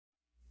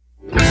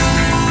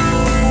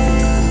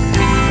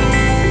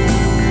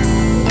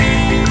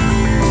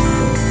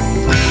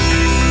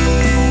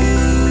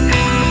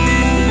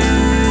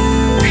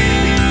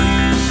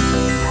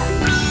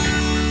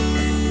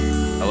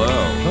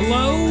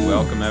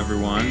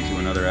everyone, to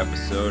another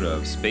episode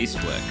of Space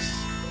Flicks,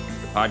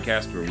 the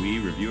podcast where we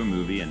review a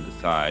movie and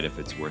decide if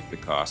it's worth the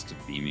cost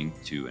of beaming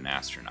to an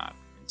astronaut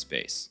in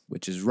space.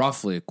 Which is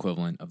roughly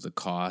equivalent of the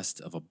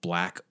cost of a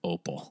black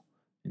opal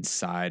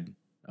inside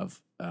of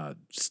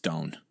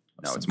stone.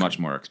 No, it's much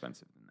more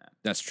expensive than that.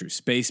 That's true.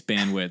 Space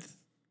bandwidth,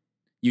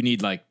 you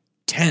need like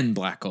 10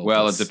 black opals.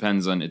 Well, it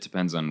depends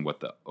on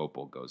what the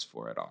opal goes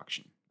for at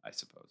auction, I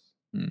suppose.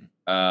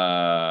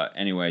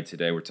 Anyway,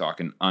 today we're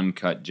talking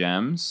Uncut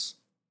Gems,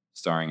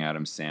 starring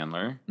Adam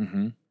Sandler.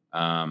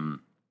 Mm-hmm.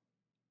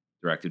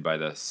 Directed by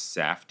the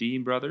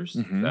Safdie brothers.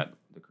 Mm-hmm. Is that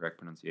the correct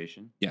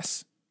pronunciation?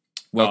 Yes.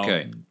 Well,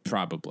 okay.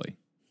 Probably.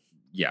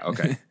 Yeah,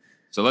 okay.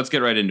 So let's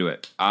get right into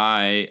it.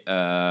 I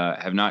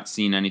have not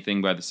seen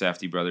anything by the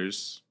Safdie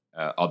brothers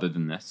other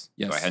than this.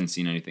 Yes. So I hadn't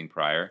seen anything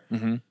prior.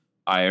 Mm-hmm.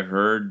 I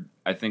heard,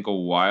 I think a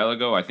while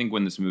ago, I think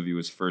when this movie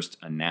was first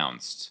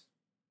announced,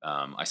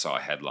 I saw a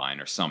headline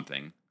or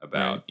something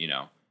about,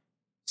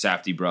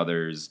 Safdie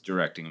brothers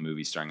directing a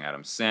movie starring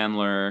Adam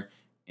Sandler,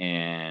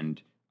 and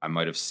I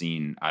might have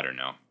seen, I don't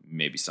know,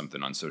 maybe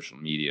something on social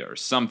media or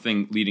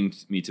something leading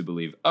me to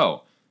believe,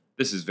 oh,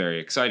 this is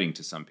very exciting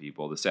to some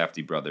people. The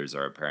Safdie brothers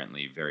are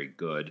apparently very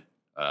good.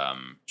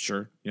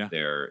 Sure. Yeah.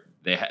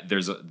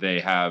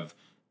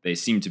 They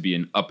seem to be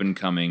an up and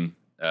coming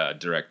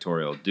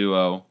directorial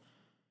duo.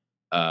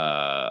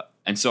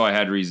 And so I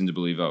had reason to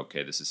believe,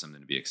 okay, this is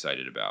something to be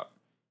excited about.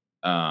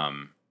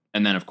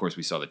 And then, of course,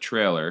 we saw the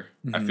trailer.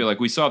 Mm-hmm. I feel like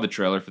we saw the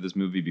trailer for this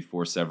movie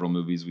before several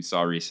movies we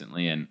saw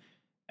recently, and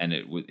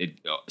it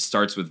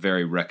starts with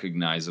very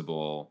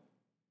recognizable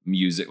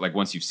music. Like,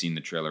 once you've seen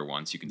the trailer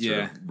once, you can sort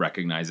of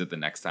recognize it the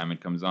next time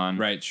it comes on.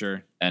 Right,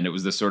 sure. And it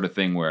was the sort of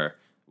thing where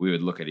we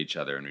would look at each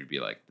other and we'd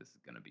be like, this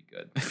is going to be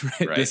good.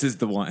 Right? This is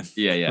the one.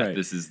 Yeah. Right.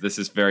 This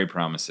is very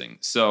promising.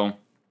 So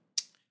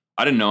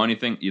I didn't know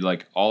anything.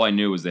 All I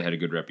knew was they had a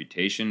good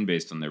reputation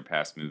based on their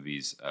past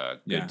movies.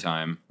 Good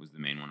Time was the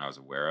main one I was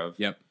aware of.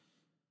 Yep.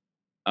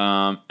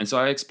 And so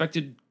I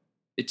expected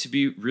it to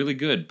be really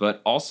good,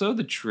 but also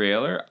the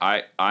trailer,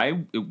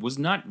 it was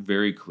not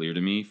very clear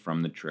to me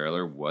from the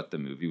trailer what the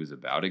movie was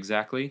about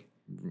exactly.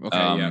 Okay,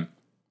 yeah.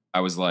 I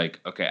was like,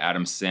 okay,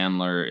 Adam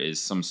Sandler is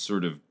some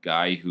sort of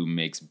guy who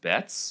makes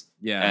bets.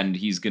 Yeah. And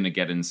he's going to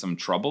get in some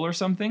trouble or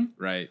something.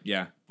 Right,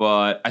 yeah.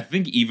 But I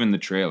think even the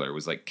trailer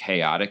was like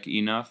chaotic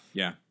enough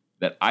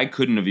that I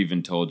couldn't have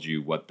even told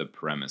you what the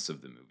premise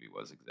of the movie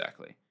was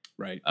exactly.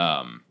 Right.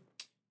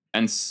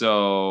 And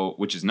so,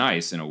 which is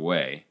nice in a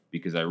way,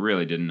 because I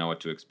really didn't know what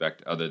to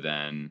expect other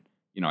than,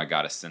 I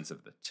got a sense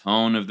of the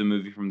tone of the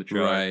movie from the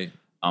trailer. Right.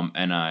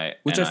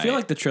 I feel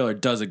like the trailer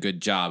does a good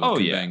job of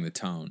conveying the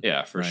tone.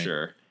 Yeah, for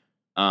sure.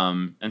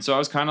 And so I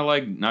was kind of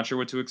like not sure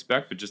what to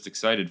expect, but just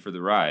excited for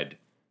the ride.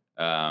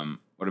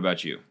 What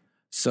about you?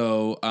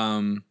 So,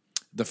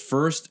 the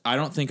first, I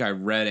don't think I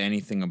read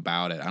anything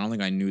about it. I don't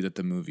think I knew that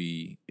the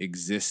movie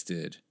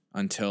existed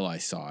until I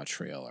saw a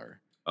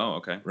trailer. Oh,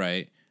 okay.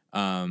 Right.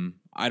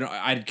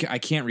 I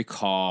can't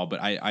recall,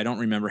 but I don't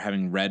remember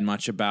having read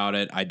much about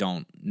it. I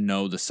don't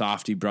know the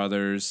Safdie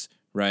brothers,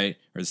 right?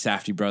 Or the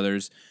Safdie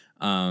brothers.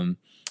 And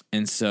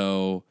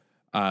so,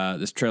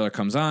 this trailer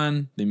comes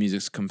on, the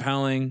music's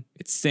compelling.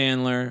 It's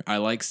Sandler. I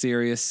like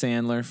serious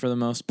Sandler for the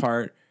most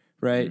part.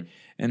 Right. Mm-hmm.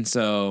 And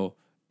so,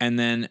 and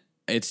then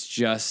it's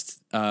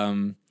just,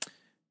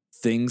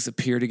 things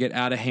appear to get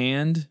out of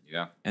hand.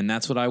 Yeah. And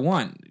that's what I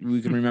want.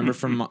 We can remember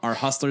from our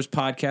Hustlers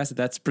podcast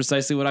that's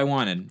precisely what I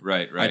wanted.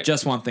 Right. I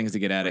just want things to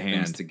get out of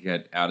hand. Things to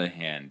get out of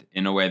hand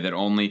in a way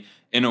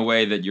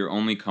that you're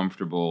only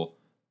comfortable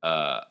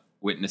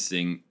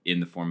witnessing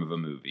in the form of a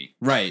movie.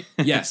 Right.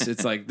 Yes.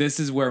 It's like, this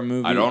is where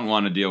movie. I don't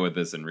want to deal with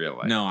this in real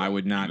life. No, I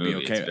would not be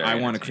okay. I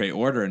want to create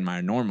order in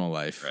my normal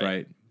life.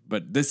 Right.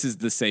 But this is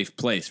the safe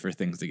place for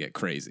things to get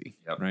crazy.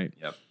 Yep. Right.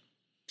 Yep.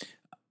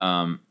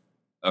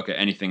 Okay,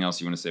 anything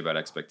else you want to say about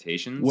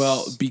expectations?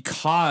 Well,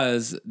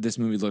 because this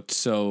movie looked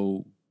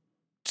so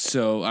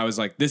I was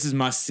like, this is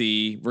must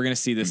see. We're going to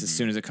see this as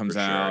soon as it comes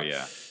out.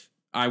 Yeah.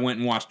 I went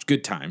and watched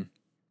Good Time.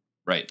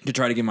 Right. To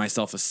try to give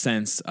myself a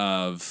sense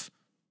of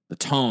the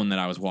tone that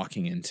I was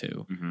walking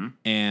into. Mm-hmm.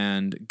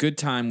 And Good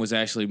Time was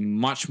actually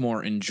much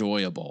more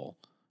enjoyable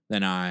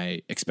than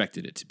I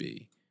expected it to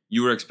be.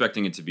 You were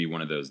expecting it to be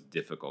one of those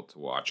difficult to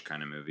watch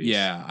kind of movies.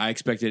 Yeah, I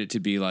expected it to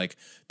be like,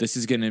 this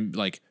is going to,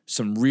 like,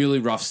 some really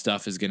rough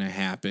stuff is going to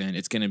happen.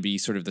 It's going to be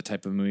sort of the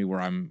type of movie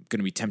where I'm going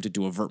to be tempted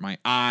to avert my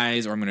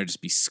eyes, or I'm going to just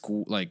be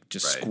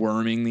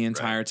squirming the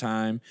entire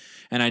time.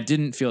 And I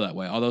didn't feel that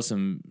way. Although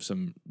some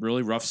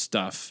really rough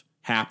stuff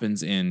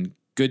happens in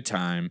Good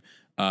Time,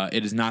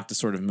 it is not the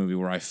sort of movie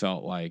where I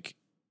felt like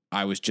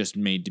I was just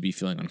made to be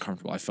feeling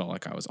uncomfortable. I felt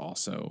like I was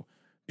also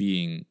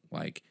being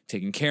like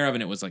taken care of,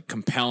 and it was like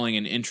compelling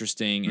and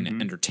interesting and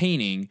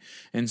entertaining.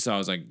 And so I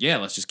was like, yeah,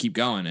 let's just keep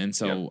going. And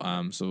so,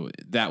 so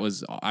that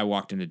was, I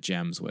walked into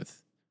Gems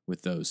with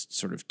those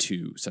sort of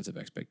two sets of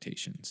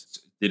expectations.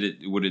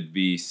 Would it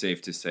be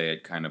safe to say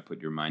it kind of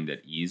put your mind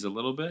at ease a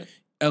little bit?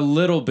 A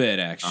little bit,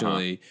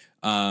 actually.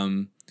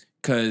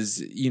 Because,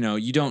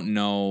 you don't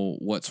know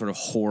what sort of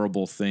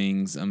horrible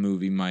things a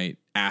movie might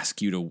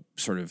ask you to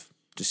sort of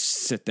just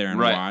sit there and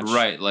right, watch.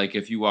 right. Like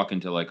if you walk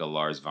into like a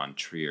Lars von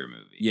Trier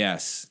movie,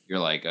 Yes. you're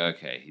like,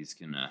 okay, he's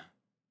gonna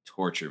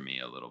torture me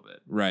a little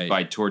bit, Right.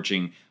 by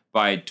torturing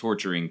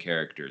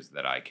characters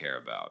that I care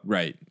about,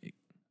 Right.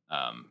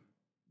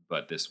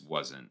 But this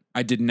wasn't.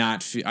 I did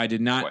not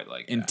quite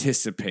like that.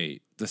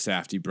 anticipate the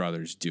Safdie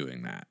brothers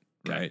doing that.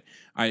 Okay.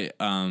 Right.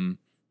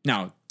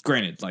 Now,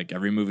 granted, like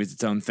every movie is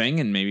its own thing,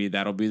 and maybe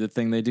that'll be the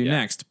thing they do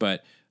next.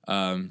 But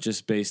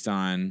just based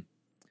on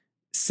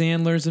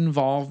Sandler's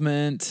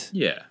involvement,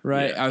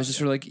 right. Yeah, I was just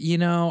sort of like,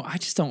 I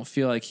just don't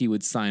feel like he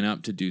would sign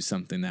up to do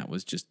something that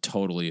was just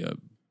totally a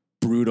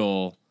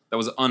brutal. That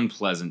was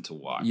unpleasant to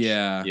watch.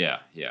 Yeah.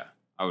 Yeah.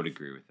 I would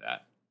agree with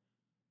that.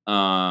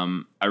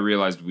 I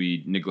realized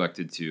I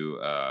neglected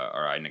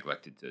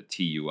to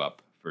tee you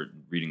up for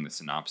reading the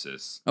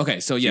synopsis. Okay,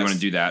 so Do yes. you want to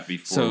do that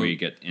before we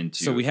get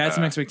into? So we had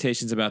some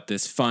expectations about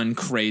this fun,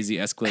 crazy,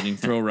 escalating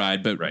thrill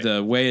ride, but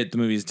the way the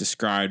movie is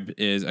described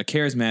is a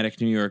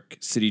charismatic New York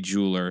City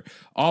jeweler,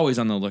 always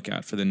on the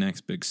lookout for the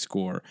next big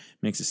score,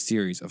 makes a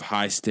series of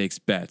high-stakes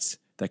bets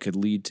that could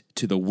lead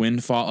to the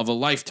windfall of a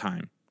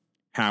lifetime.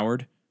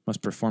 Howard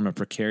must perform a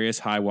precarious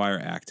high-wire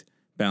act,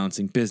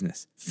 balancing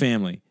business,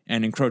 family,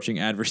 and encroaching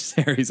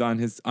adversaries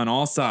on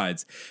all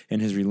sides in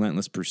his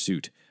relentless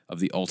pursuit of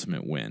the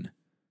ultimate win.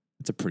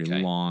 It's a pretty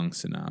long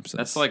synopsis.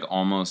 That's like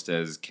almost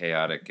as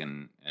chaotic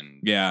and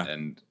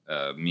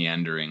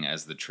meandering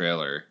as the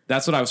trailer.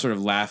 That's what I was sort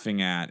of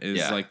laughing at.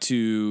 Is like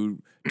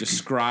to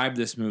describe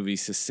this movie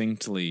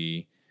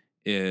succinctly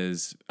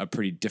is a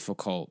pretty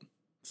difficult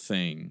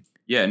thing.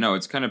 Yeah, no,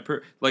 it's kind of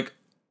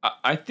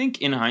I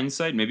think in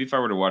hindsight, maybe if I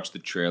were to watch the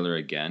trailer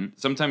again,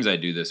 sometimes I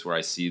do this where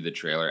I see the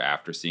trailer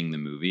after seeing the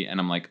movie,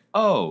 and I'm like,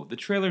 oh, the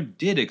trailer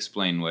did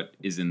explain what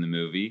is in the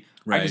movie.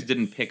 Right. I just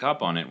didn't pick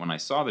up on it when I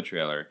saw the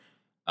trailer.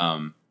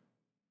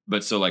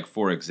 But so, like,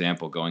 for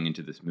example, going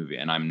into this movie,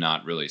 and I'm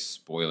not really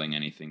spoiling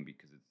anything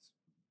because it's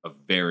a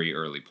very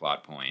early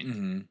plot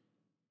point,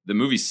 the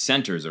movie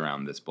centers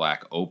around this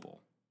black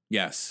opal.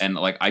 Yes. And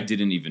like I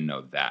didn't even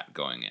know that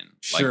going in.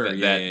 Sure.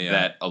 Like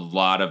that a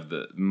lot of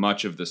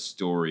much of the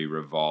story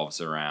revolves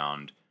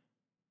around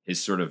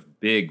his sort of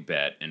big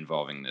bet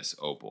involving this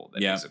opal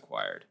that he's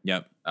acquired.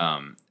 Yep.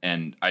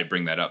 And I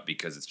bring that up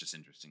because it's just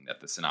interesting that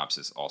the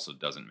synopsis also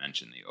doesn't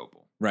mention the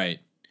opal.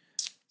 Right.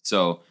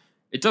 So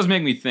it does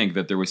make me think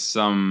that there was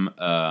some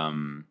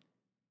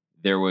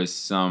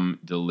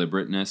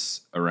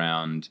deliberateness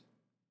around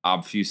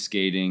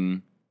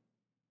obfuscating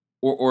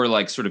or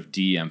like sort of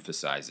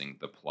de-emphasizing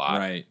the plot,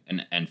 right,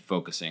 and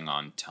focusing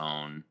on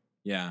tone,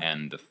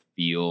 and the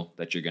feel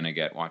that you're gonna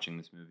get watching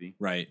this movie,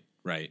 right.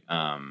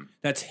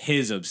 That's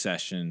his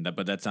obsession,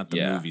 but that's not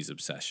the movie's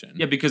obsession.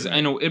 Yeah, because I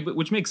know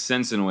which makes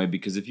sense in a way,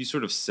 because if you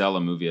sort of sell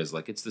a movie as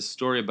like it's the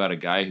story about a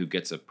guy who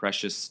gets a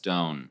precious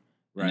stone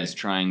and is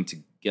trying to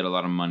get a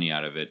lot of money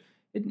out of it,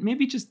 it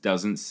maybe just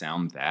doesn't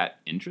sound that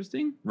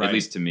interesting, at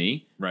least to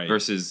me. Right.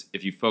 Versus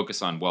if you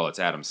focus on, well, it's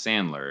Adam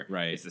Sandler,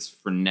 right? It's this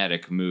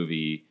frenetic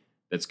movie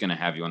that's going to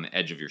have you on the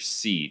edge of your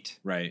seat.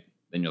 Right.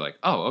 Then you're like,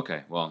 oh,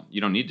 okay, well,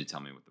 you don't need to tell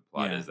me what the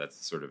plot is.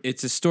 That's sort of...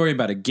 It's a story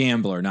about a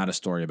gambler, not a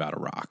story about a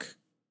rock.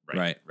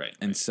 Right.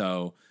 And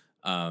so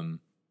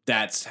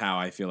that's how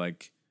I feel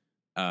like,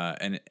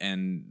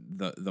 and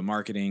the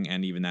marketing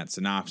and even that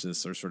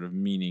synopsis are sort of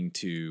meaning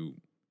to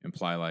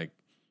imply like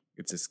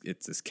it's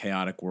this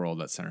chaotic world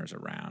that centers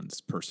around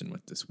this person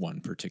with this one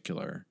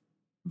particular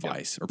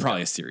vice, or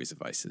probably a series of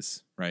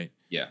vices. Right.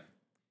 Yeah.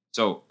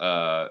 So,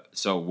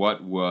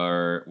 what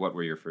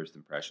were your first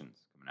impressions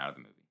coming out of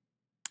the movie?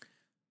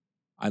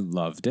 I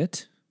loved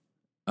it.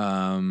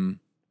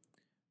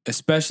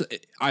 Especially,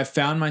 I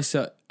found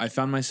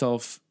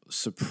myself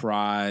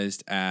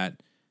surprised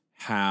at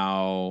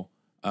how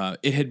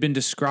it had been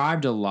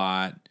described a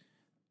lot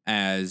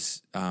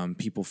as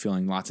people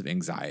feeling lots of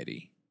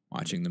anxiety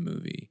watching the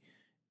movie,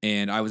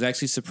 and I was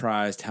actually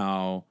surprised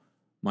how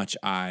much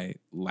I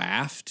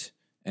laughed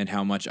and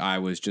how much I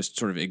was just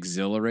sort of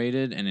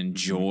exhilarated and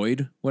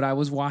enjoyed what I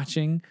was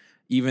watching,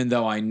 even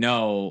though I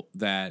know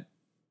that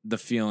the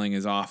feeling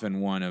is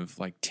often one of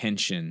like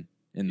tension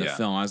in the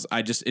film.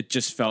 It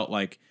just felt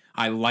like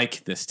I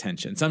like this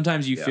tension.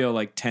 Sometimes you feel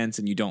like tense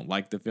and you don't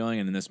like the feeling,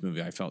 and in this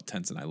movie I felt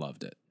tense and I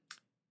loved it.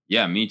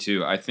 Yeah, me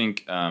too. I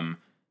think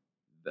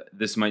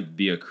this might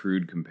be a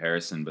crude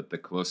comparison, but the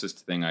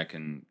closest thing I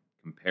can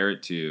compare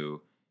it to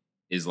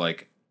is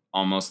like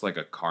almost like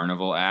a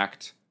carnival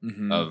act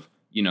of,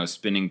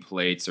 spinning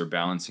plates or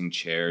balancing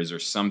chairs or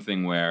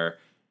something where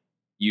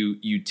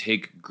you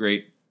take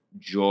great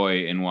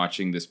joy in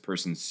watching this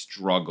person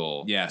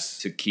struggle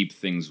to keep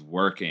things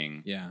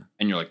working. Yeah.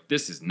 And you're like,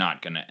 this is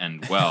not going to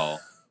end well.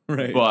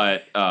 Right.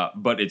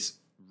 But it's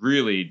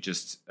really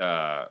just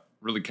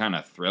really kind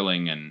of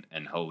thrilling and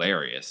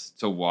hilarious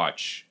to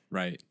watch.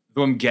 Right.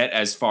 Them get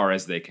as far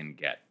as they can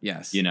get.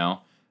 Yes.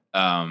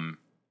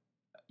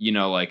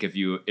 Like if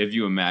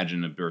you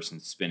imagine a person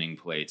spinning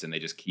plates and they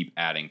just keep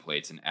adding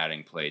plates, and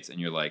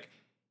you're like,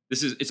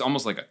 it's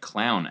almost like a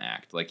clown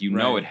act. Like,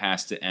 it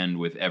has to end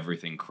with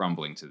everything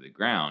crumbling to the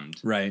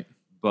ground. Right.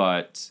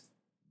 But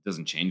it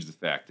doesn't change the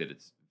fact that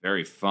it's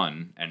very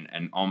fun and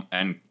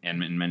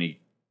in many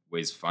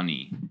ways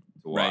funny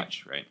to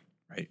watch, right?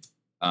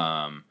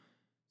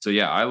 So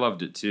yeah, I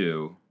loved it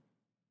too.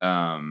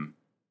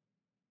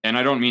 And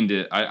I don't mean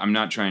to. I'm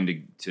not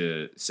trying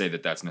to say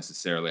that that's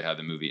necessarily how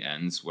the movie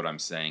ends. What I'm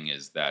saying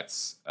is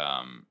that's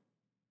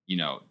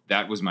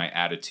that was my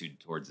attitude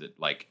towards it.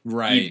 Like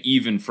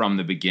even from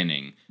the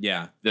beginning,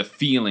 the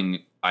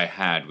feeling I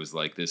had was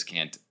like, this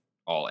can't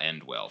all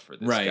end well for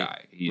this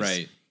guy.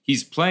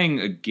 He's playing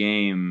a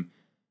game.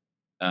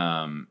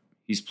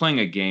 He's playing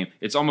a game.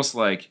 It's almost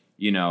like,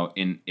 in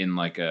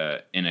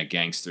a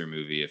gangster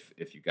movie,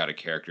 if you've got a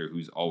character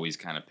who's always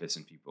kind of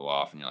pissing people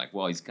off, and you're like,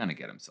 well, he's gonna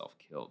get himself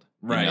killed,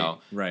 right?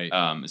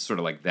 It's sort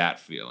of like that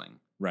feeling,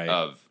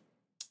 of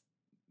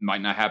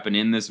might not happen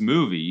in this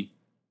movie,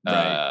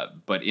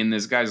 but in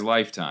this guy's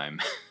lifetime,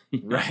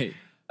 he's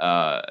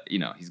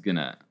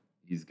gonna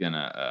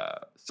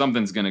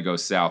something's gonna go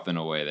south in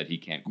a way that he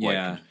can't quite.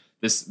 Yeah.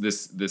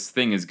 This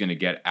thing is gonna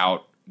get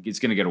out. It's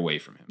gonna get away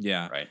from him.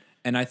 Yeah. Right.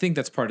 And I think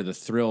that's part of the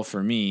thrill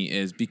for me,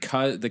 is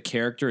because the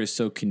character is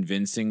so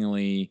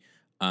convincingly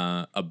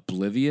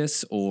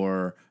oblivious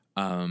or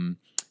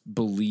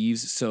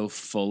believes so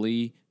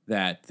fully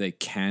that they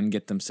can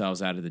get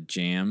themselves out of the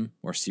jam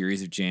or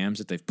series of jams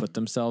that they've put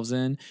themselves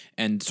in,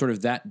 and sort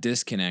of that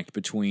disconnect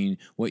between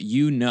what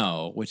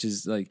which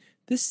is like,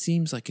 this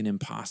seems like an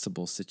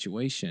impossible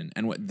situation,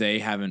 and what they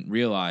haven't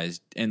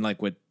realized, and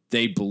like what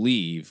they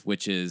believe,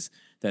 which is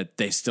that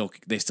they still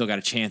got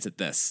a chance at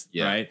this,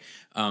 right?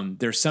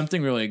 There's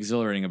something really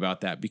exhilarating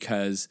about that,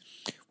 because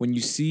when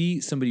you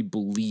see somebody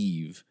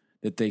believe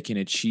that they can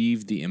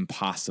achieve the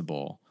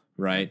impossible,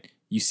 right?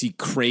 You see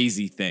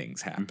crazy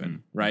things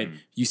happen, right? Mm-hmm.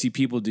 You see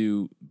people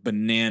do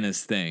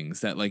bananas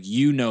things that, like,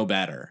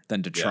 better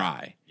than to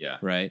try,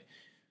 right?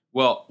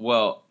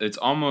 Well, it's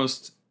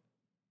almost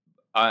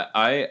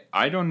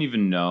I don't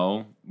even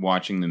know,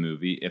 watching the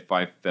movie, if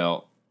I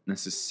felt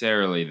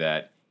necessarily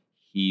that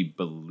he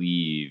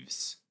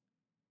believes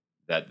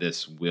that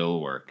this will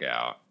work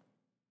out.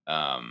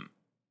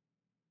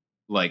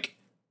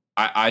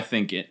 I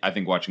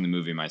think watching the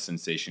movie, my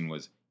sensation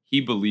was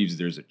he believes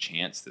there's a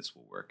chance this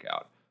will work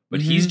out, but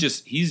he's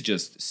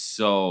just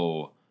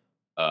so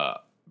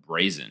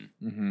brazen,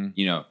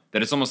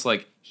 that it's almost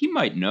like he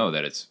might know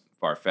that it's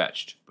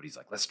far-fetched, but he's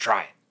like, let's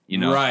try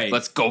it,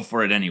 let's go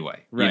for it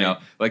anyway,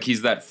 like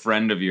he's that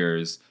friend of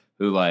yours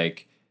who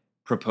like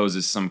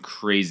proposes some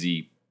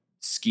crazy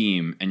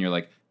scheme, and you're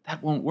like,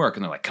 that won't work,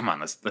 and they're like, come on,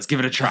 let's give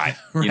it a try.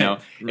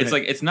 It's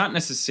like, it's not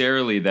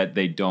necessarily that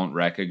they don't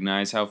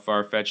recognize how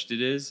far-fetched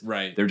it is,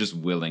 they're just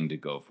willing to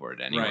go for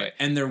it anyway,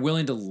 and they're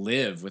willing to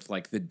live with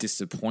like the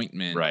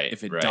disappointment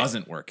if it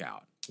doesn't work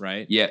out,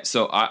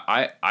 so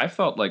I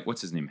felt like,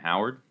 what's his name,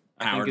 Howard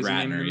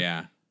Ratner,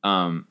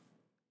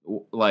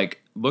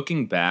 like,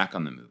 looking back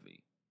on the movie,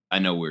 I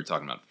know we were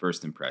talking about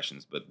first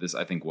impressions, but this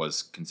I think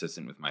was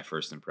consistent with my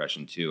first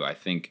impression too. I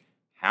think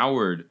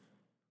Howard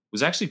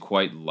was actually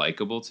quite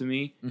likable to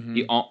me. Mm-hmm.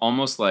 He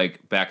almost,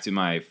 like, back to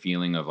my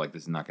feeling of like,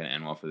 this is not going to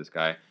end well for this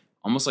guy,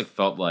 almost like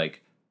felt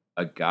like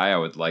a guy I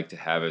would like to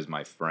have as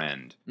my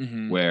friend,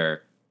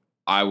 where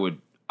I would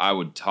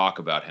talk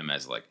about him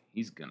as like,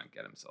 he's going to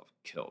get himself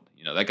killed.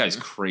 That guy's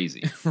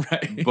crazy,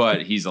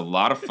 but he's a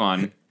lot of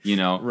fun,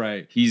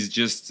 He's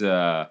just,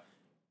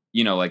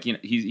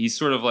 he's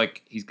sort of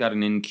like, he's got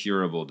an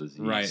incurable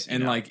disease.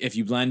 And like, if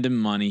you lend him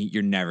money,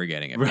 you're never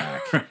getting it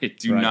back.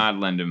 Do not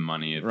lend him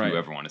money if you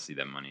ever want to see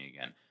that money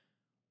again.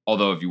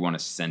 Although if you want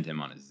to send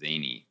him on a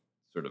zany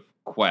sort of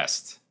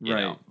quest,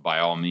 by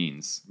all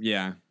means.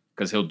 Yeah.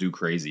 Because he'll do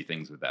crazy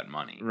things with that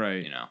money.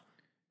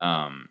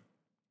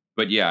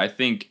 But yeah, I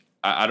think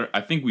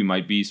we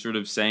might be sort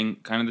of saying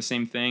kind of the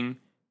same thing,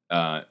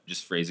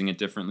 just phrasing it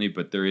differently,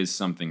 but there is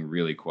something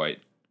really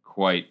quite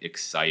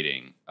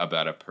exciting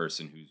about a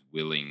person who's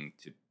willing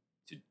to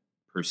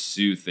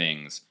pursue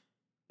things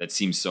that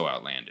seem so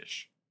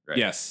outlandish, right?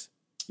 Yes.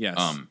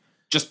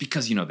 Just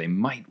because they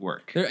might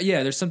work.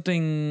 There's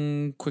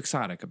something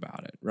quixotic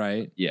about it,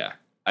 right? Yeah,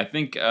 I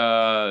think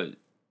I'm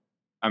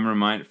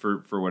reminded,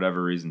 for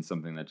whatever reason,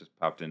 something that just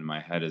popped into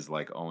my head is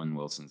like Owen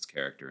Wilson's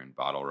character in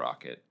Bottle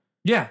Rocket.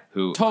 Yeah,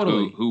 who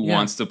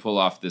wants to pull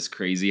off this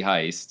crazy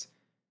heist,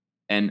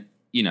 and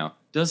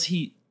does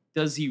he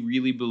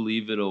really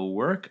believe it'll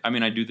work? I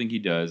mean, I do think he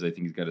does. I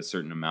think he's got a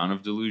certain amount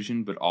of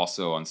delusion, but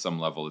also on some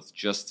level, it's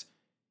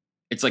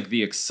like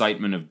the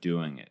excitement of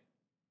doing it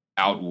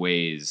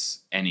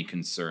outweighs any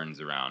concerns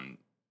around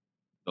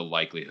the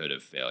likelihood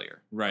of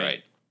failure.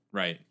 Right.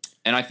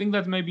 And I think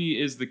that maybe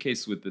is the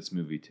case with this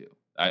movie too.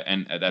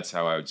 And that's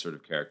how I would sort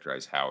of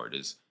characterize Howard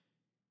is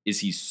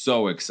he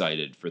so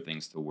excited for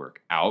things to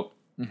work out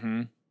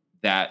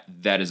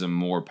that is a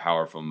more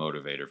powerful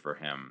motivator for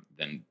him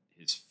than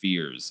his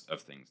fears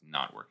of things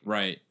not working.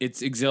 Right.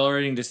 It's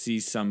exhilarating to see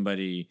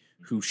somebody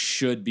who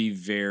should be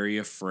very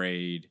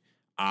afraid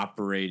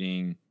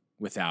operating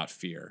without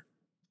fear.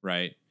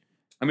 Right.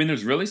 I mean,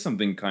 there's really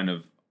something kind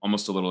of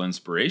almost a little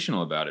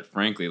inspirational about it,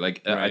 frankly.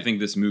 Like, I think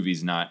this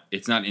movie's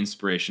it's not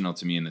inspirational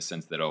to me in the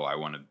sense that, I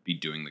want to be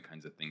doing the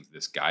kinds of things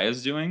this guy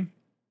is doing.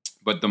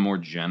 But the more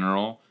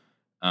general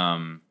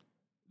sort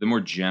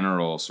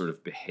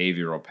of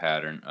behavioral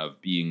pattern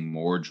of being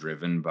more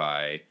driven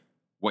by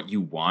what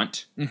you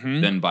want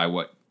than by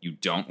what you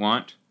don't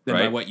want, than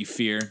right? by what you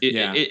fear.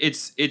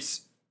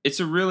 It's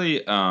a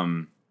really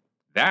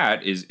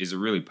that is a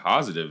really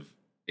positive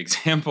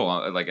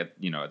example. Like at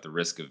the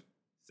risk of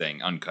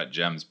saying Uncut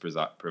Gems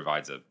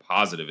provides a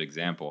positive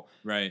example,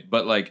 right?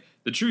 But like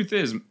the truth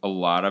is, a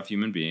lot of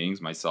human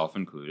beings, myself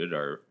included,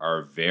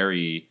 are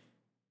very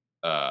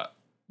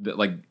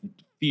like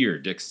fear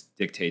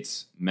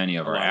dictates many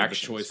of our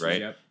actions, choices,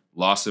 right? Yep.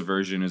 Loss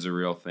aversion is a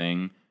real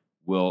thing.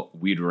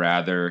 We'd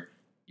rather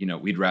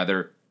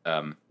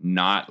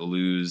not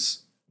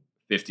lose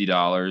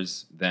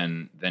 $50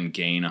 than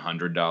gain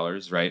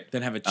 $100, right?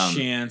 Then have a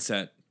chance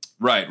at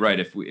right.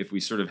 If we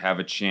sort of have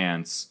a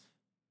chance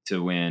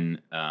to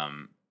win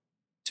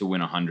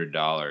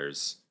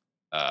 $100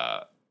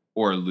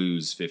 or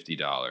lose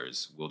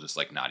 $50, we'll just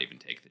like not even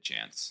take the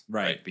chance,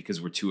 right?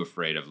 Because we're too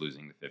afraid of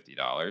losing the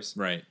 $50,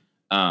 right?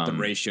 The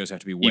ratios have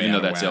to be way even though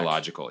out of that's whack.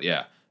 illogical,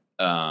 yeah.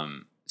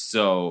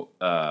 So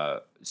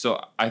I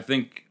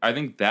think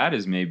that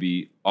is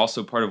maybe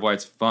also part of why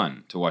it's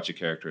fun to watch a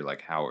character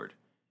like Howard.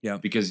 Yeah.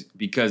 Because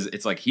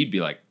it's like he'd be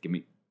like,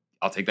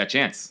 I'll take that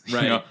chance.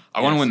 Right.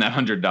 I want to win that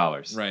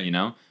 $100.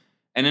 Right.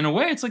 And in a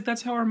way, it's like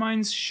that's how our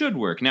minds should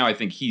work. Now, I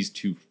think he's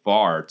too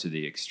far to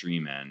the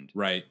extreme end.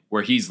 Right.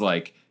 Where he's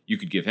like, you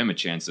could give him a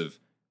chance of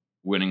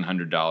winning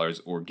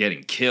 $100 or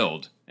getting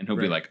killed, and he'll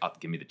be like, "Oh,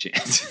 give me the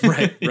chance."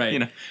 Right. You're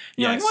yes.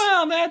 like,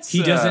 well, that's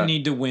he doesn't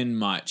need to win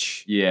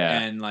much.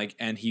 Yeah.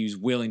 And he's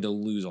willing to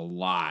lose a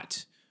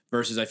lot.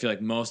 Versus, I feel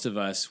like most of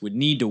us would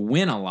need to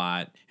win a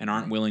lot and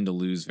aren't willing to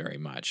lose very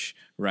much,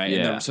 right?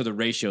 Yeah. And so the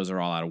ratios are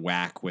all out of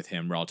whack with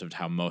him relative to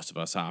how most of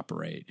us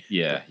operate.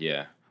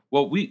 Yeah.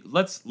 Well,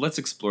 let's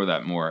explore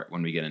that more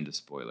when we get into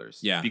spoilers.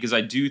 Yeah. Because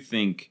I do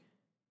think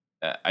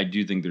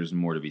there's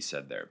more to be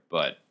said there,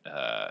 but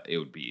it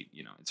would be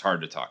it's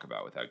hard to talk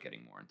about without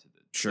getting more into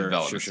the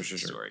development of the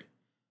story.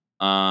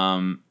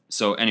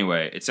 So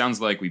anyway, it sounds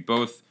like we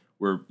both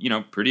were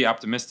pretty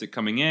optimistic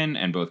coming in,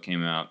 and both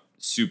came out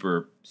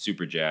super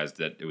jazzed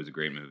that it was a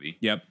great movie.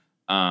 Yep.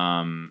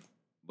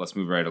 Let's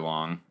move right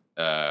along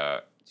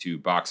to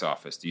box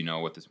office. Do you know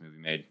what this movie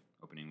made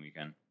opening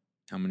weekend?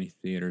 How many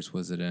theaters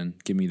was it in?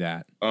 Give me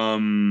that.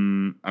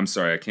 I'm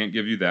sorry, I can't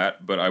give you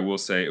that, but I will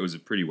say it was a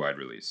pretty wide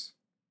release.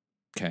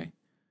 Okay.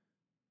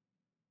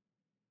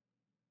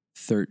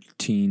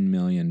 $13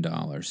 million.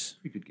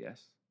 Pretty good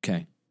guess.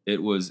 Okay.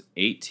 It was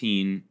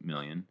 18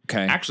 million.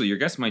 Okay. Actually, your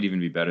guess might even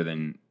be better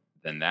than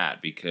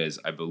that, because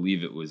I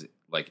believe it was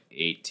like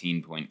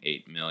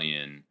 18.8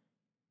 million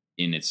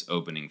in its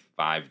opening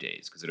 5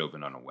 days, because it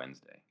opened on a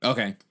Wednesday.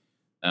 Okay.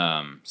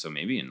 So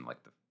maybe in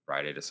like the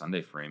Friday to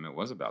Sunday frame, it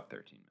was about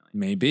 13 million.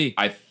 Maybe.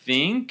 I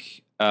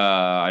think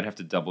I'd have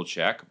to double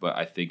check, but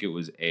I think it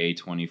was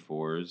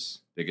A24's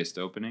biggest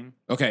opening.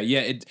 Okay.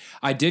 Yeah.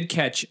 I did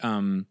catch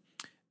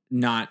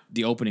not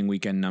the opening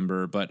weekend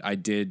number, but I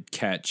did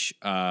catch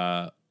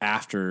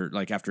after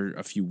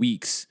a few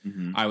weeks,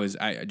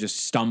 I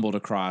just stumbled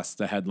across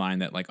the headline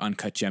that like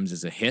Uncut Gems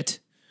is a hit,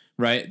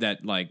 right?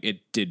 That like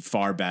it did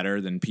far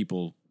better than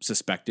people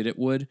suspected it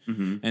would.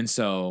 And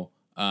so,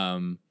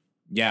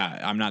 yeah,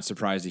 I'm not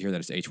surprised to hear that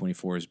it's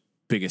A24's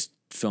biggest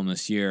film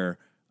this year.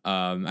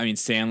 I mean,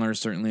 Sandler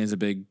certainly is a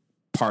big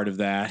part of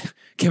that.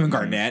 Kevin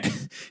Garnett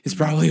is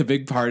probably a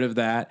big part of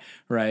that,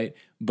 right?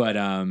 But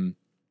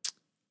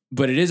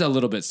it is a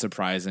little bit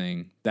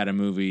surprising that a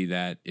movie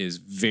that is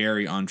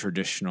very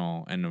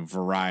untraditional in a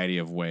variety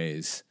of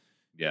ways,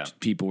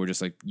 people were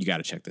just like, you got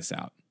to check this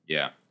out.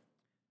 Yeah.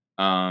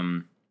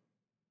 I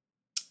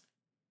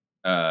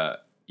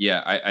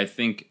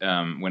think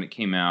when it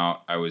came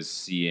out, I was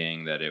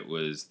seeing that it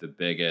was the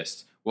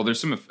biggest. Well,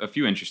 there's a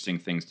few interesting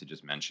things to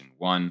just mention.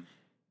 One,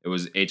 it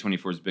was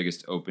A24's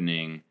biggest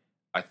opening.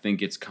 I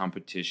think its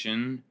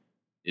competition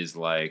is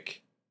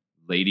like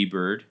Lady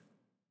Bird.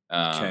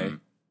 Okay.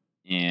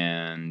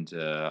 And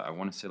I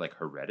want to say like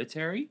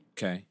Hereditary.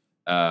 Okay.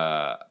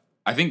 I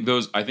think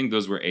those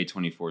were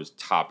A24's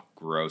top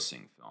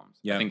grossing films.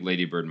 Yeah. I think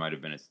Lady Bird might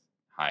have been its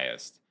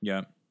highest.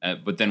 Yeah.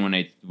 But then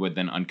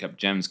when Uncut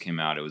Gems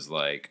came out, it was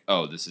like,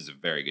 oh, this is a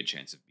very good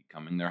chance of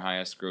becoming their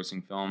highest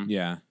grossing film.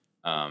 Yeah.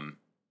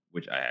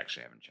 Which I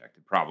actually haven't checked.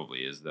 It probably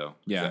is though.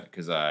 Yeah.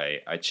 Because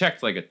I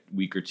checked like a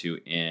week or two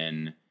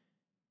in,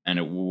 and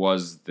it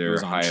was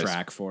their highest. On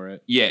track for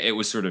it. Yeah, it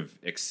was sort of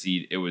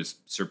it was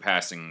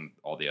surpassing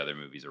all the other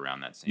movies around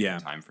that same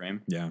time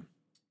frame. Yeah.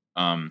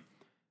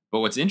 But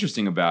what's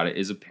interesting about it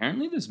is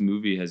apparently this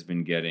movie has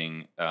been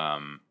getting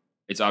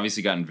it's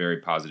obviously gotten very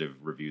positive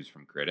reviews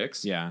from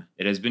critics. Yeah.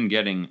 It has been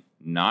getting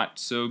not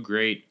so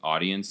great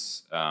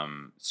audience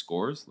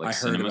scores, like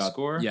cinema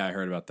score. Yeah, I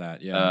heard about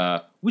that.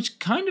 Yeah. Which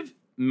kind of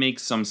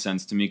makes some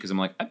sense to me, because I'm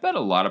like, I bet a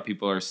lot of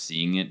people are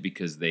seeing it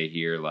because they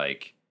hear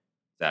like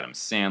it's Adam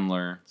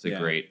Sandler. It's a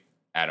great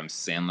Adam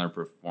Sandler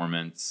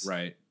performance.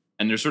 Right.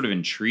 And they're sort of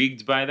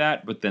intrigued by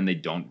that, but then they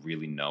don't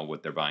really know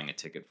what they're buying a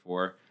ticket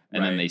for.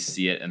 And then they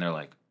see it and they're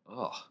like,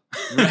 oh,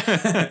 Right.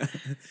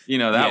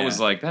 that was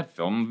Yeah. like, that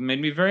film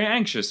made me very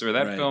anxious, or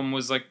that Right. film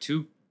was like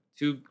too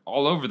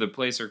all over the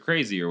place or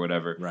crazy or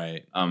whatever.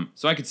 Right.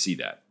 So I could see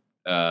that.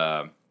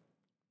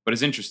 But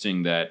it's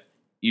interesting that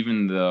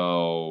even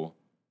though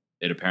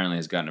it apparently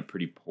has gotten a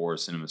pretty poor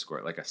cinema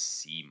score, like a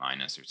C- or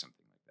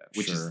something like that,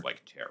 which Sure. is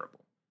like terrible.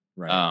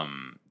 Right.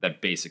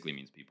 That basically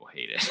means people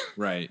hate it.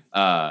 Right.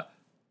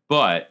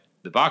 But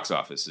the box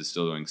office is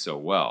still doing so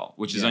well,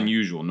 which is Yeah.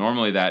 unusual.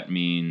 Normally that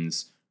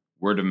means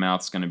word of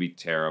mouth's going to be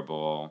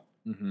terrible,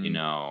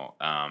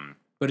 Mhm.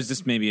 But is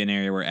this maybe an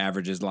area where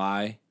averages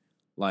lie?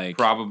 Like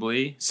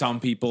probably. some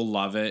people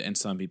love it and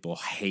some people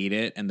hate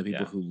it, and the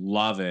people who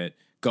love it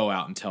go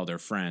out and tell their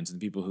friends, and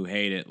the people who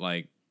hate it,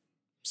 like,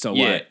 so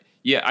what?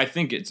 Yeah, I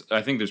think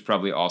there's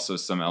probably also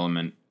some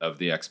element of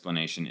the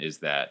explanation is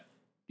that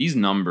these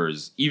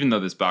numbers, even though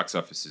this box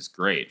office is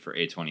great for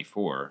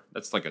A24,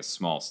 that's like a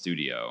small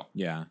studio.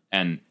 Yeah.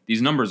 And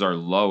these numbers are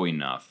low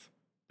enough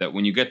that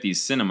when you get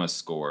these cinema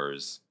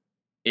scores,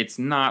 it's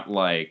not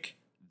like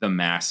the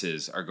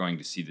masses are going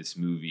to see this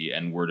movie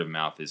and word of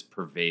mouth is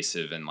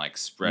pervasive and like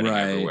spreading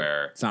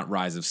everywhere. It's not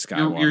Rise of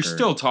Skywalker. You're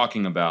still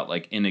talking about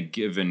like in a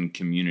given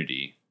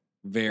community.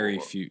 Very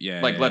few.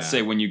 Yeah. Like, let's yeah.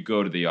 say when you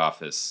go to the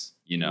office,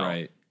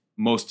 Right.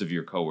 most of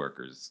your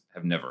coworkers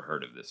have never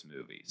heard of this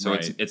movie. So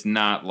Right. it's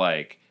not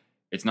like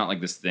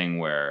this thing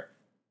where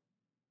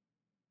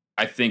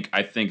I think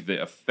the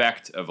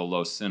effect of a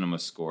low cinema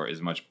score is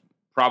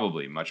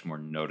probably much more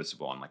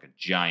noticeable on like a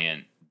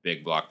giant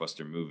big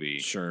blockbuster movie.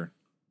 Sure.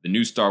 The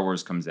new Star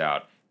Wars comes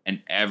out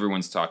and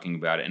everyone's talking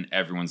about it and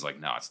everyone's like,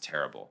 no, it's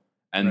terrible.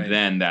 And Right.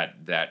 then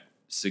that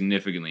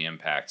significantly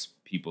impacts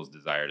people's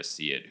desire to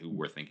see it who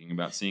were thinking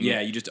about seeing it.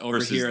 Yeah, you just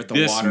overhear Versus at the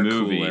this water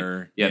movie,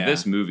 cooler.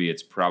 This movie,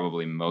 it's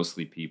probably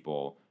mostly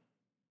people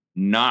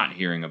not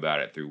hearing about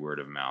it through word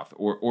of mouth.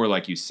 Or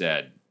like you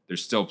said,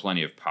 there's still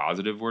plenty of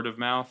positive word of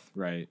mouth.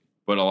 Right.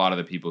 But a lot of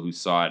the people who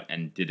saw it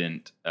and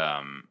didn't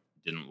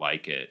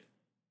like it,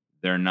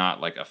 they're not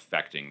like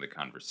affecting the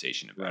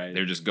conversation about it.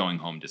 They're just going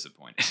home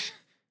disappointed.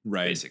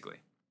 Right. Basically.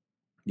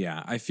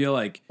 Yeah, I feel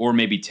like, or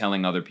maybe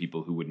telling other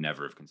people who would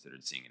never have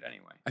considered seeing it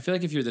anyway. I feel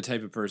like if you're the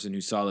type of person who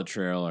saw the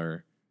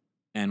trailer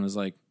and was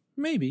like,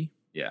 maybe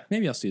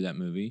I'll see that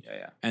movie.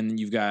 Yeah. And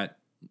you've got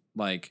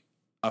like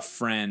a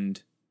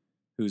friend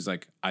who's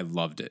like, I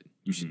loved it.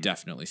 You should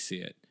definitely see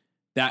it.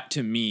 That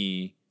to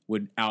me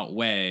would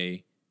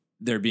outweigh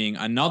there being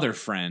another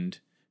friend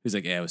who's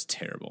like, yeah, it was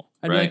terrible.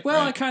 I'd be like,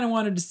 well, I kind of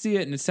wanted to see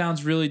it and it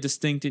sounds really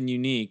distinct and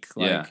unique.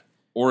 Like,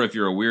 or if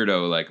you're a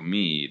weirdo like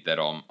me, that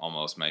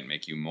almost might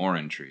make you more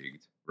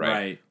intrigued,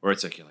 right? Or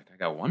it's like, you're like, I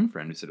got one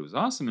friend who said it was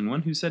awesome and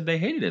one who said they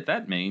hated it.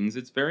 That means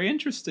it's very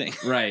interesting.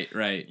 Right.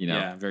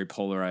 Yeah, very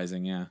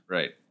polarizing, yeah.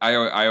 Right.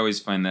 I always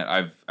find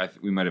that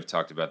we might have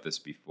talked about this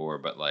before,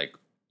 but like,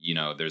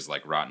 there's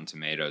like Rotten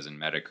Tomatoes and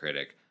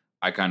Metacritic.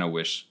 I kind of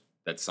wish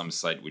that some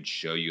site would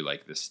show you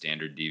like the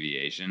standard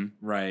deviation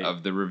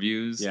of the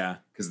reviews. Yeah.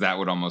 Because that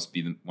would almost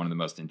be one of the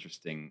most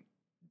interesting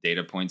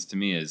data points to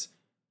me is,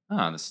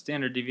 the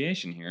standard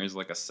deviation here is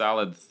like a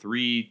solid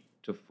 3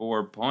 to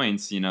 4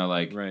 points,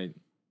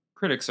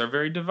 critics are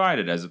very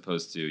divided as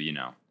opposed to,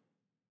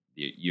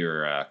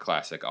 your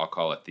classic, I'll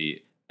call it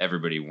the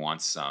everybody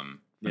wants some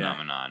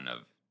phenomenon of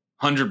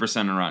 100%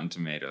 on Rotten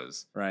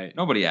Tomatoes. Right.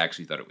 Nobody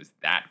actually thought it was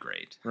that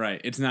great.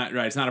 Right. It's not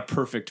a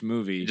perfect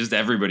movie. Just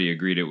everybody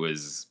agreed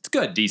it's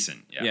good.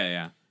 Decent.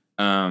 Yeah.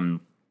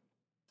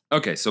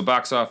 Okay, so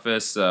box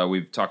office,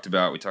 we talked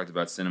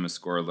about cinema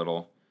score a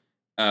little.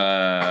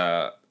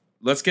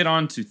 Let's get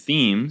on to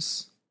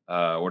themes.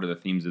 What are the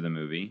themes of the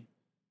movie?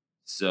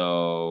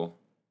 So,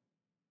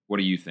 what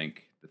do you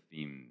think the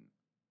theme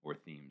or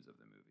themes of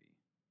the movie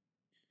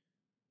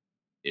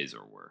is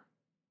or were?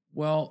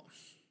 Well,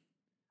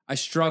 I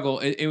struggle.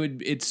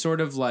 It's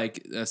sort of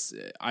like this.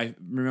 I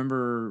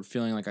remember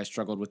feeling like I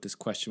struggled with this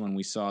question when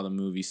we saw the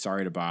movie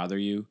Sorry to Bother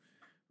You,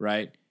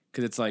 right?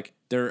 Because it's like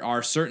there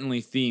are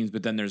certainly themes,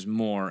 but then there's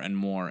more and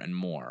more and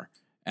more.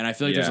 And I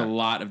feel like there's a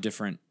lot of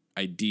different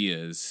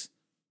ideas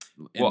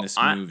in this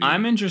movie.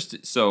 I'm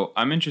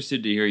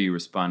interested to hear you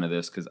respond to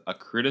this because a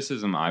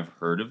criticism I've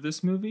heard of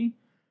this movie,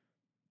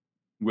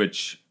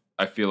 which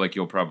I feel like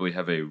you'll probably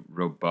have a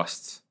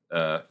robust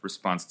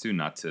response to,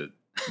 not to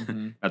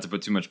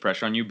put too much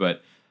pressure on you,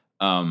 but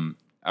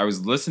I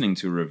was listening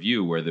to a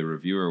review where the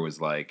reviewer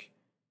was like,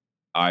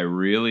 I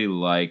really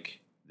like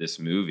this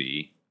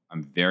movie.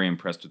 I'm very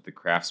impressed with the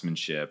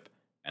craftsmanship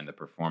and the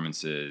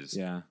performances.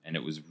 Yeah. And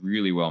it was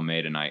really well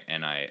made, and I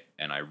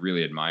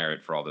really admire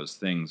it for all those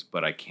things,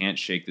 but I can't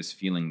shake this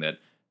feeling that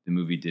the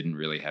movie didn't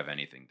really have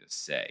anything to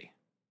say.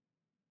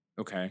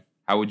 Okay.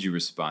 How would you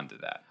respond to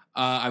that?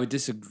 I would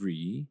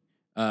disagree.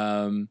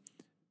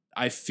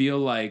 I feel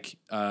like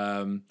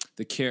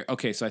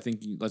okay, so I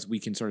think we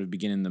can sort of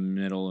begin in the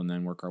middle and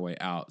then work our way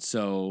out.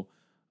 So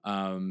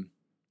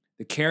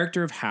the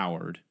character of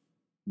Howard,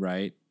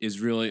 right,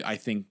 is really, I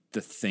think,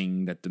 the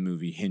thing that the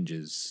movie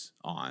hinges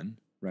on,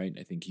 right?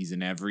 I think he's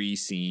in every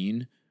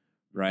scene,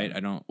 right?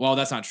 Well,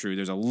 that's not true.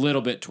 There's a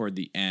little bit toward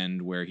the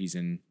end where he's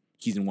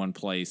he's in one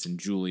place and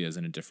Julia's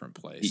in a different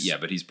place. Yeah,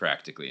 but he's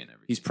practically in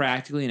every. He's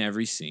practically in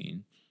every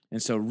scene.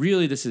 And so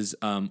really this is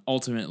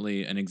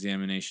ultimately an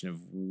examination of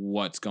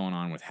what's going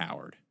on with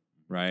Howard,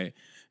 right?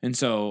 And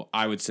so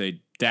I would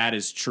say that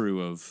is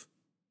true of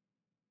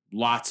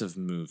lots of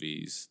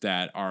movies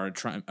that are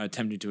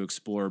attempting to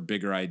explore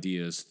bigger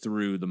ideas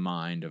through the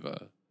mind of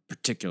a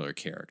particular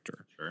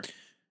character. Sure.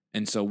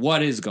 And so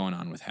what is going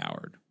on with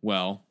Howard?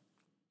 Well,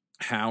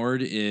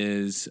 Howard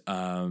is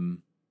a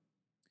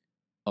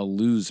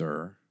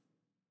loser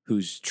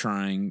who's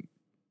trying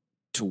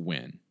to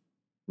win,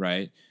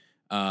 right?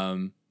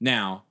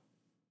 Now,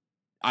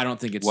 I don't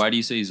think it's... Why do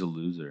you say he's a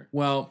loser?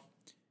 Well,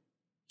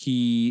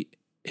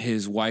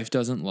 his wife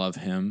doesn't love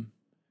him.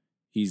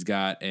 He's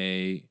got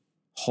a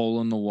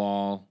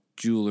hole-in-the-wall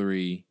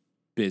jewelry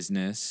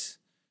business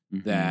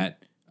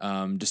that,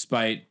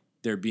 despite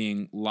there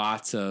being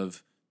lots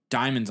of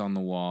diamonds on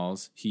the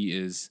walls, he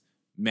is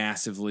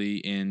massively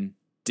in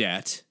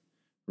debt,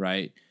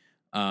 right?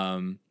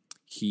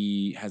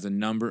 He has a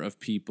number of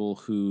people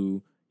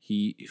who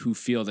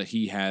feel that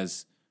he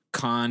has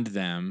conned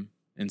them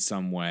in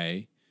some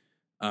way.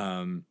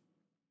 And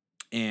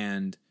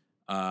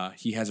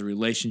he has a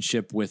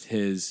relationship with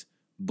his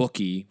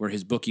bookie where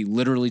his bookie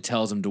literally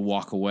tells him to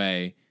walk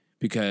away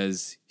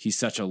because he's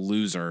such a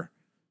loser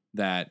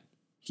that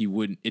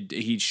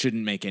he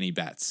shouldn't make any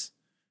bets,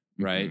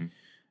 right?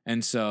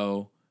 And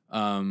so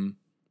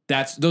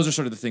those are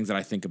sort of the things that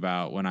I think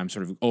about when I'm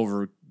sort of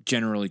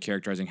generally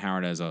characterizing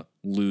Howard as a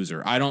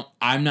loser.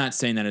 I'm not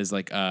saying that as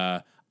like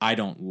I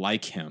don't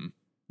like him,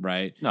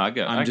 right? No,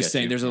 I'm just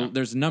saying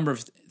there's a number of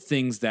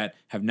things that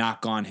have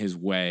not gone his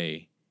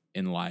way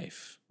in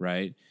life,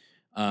 right?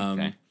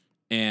 Okay.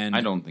 And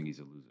I don't think he's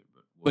a loser,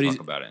 but we'll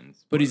talk about it.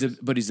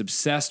 But he's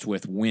obsessed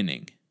with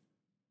winning,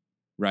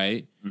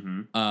 right?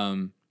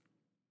 And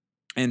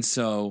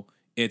so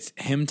it's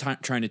him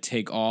trying to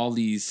take all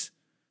these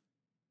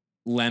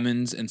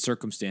lemons and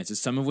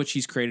circumstances, some of which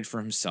he's created for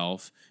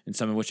himself and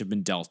some of which have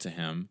been dealt to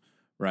him,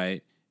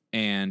 right?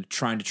 And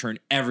trying to turn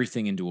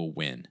everything into a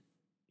win.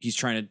 He's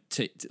trying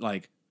to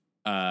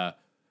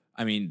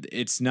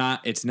it's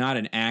not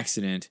an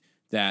accident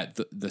that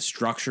the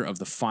structure of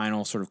the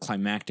final sort of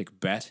climactic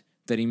bet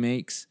that he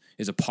makes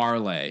is a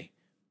parlay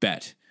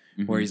bet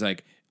where he's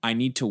like, I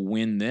need to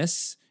win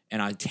this,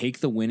 and I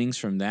take the winnings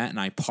from that and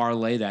I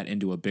parlay that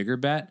into a bigger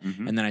bet,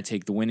 and then I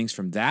take the winnings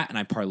from that and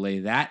I parlay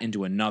that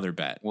into another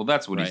bet. Well,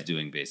 that's what he's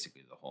doing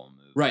basically the whole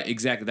movie. Right,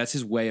 exactly. That's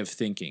his way of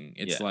thinking.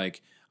 It's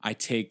like I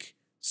take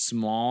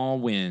small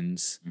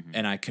wins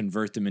and I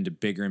convert them into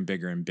bigger and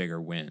bigger and bigger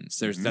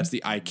wins.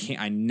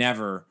 I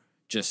never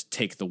just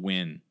take the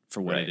win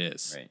for what it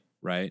is.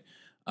 Right.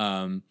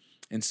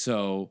 And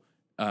so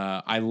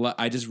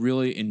I just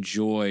really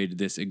enjoyed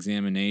this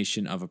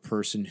examination of a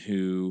person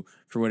who,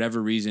 for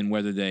whatever reason,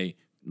 whether they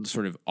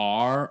sort of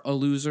are a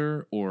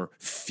loser or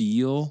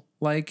feel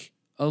like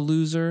a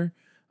loser,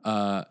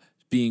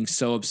 being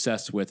so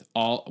obsessed with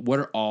what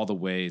are all the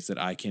ways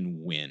that I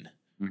can win,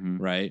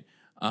 right?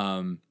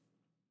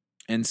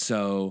 And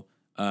so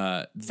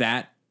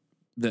that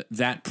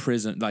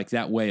prism, like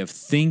that way of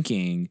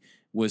thinking,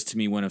 was to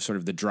me one of sort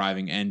of the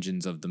driving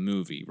engines of the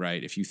movie,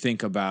 right? If you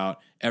think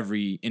about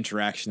every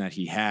interaction that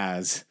he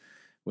has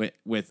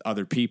with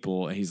other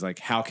people, and he's like,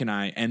 how can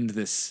I end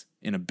this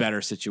in a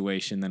better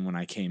situation than when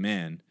I came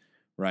in,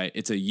 right?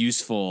 It's a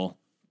useful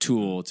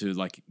tool to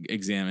like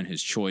examine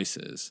his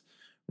choices,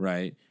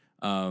 right?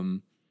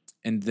 And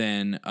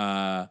then,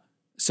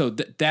 so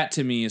that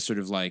to me is sort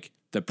of like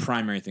the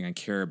primary thing I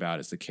care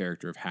about is the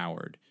character of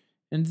Howard.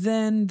 And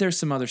then there's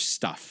some other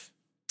stuff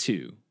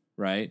too,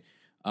 right?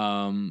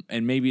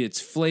 And maybe it's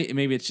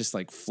just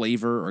like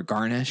flavor or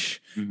garnish,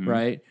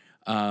 right?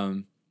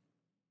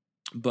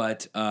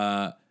 But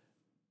the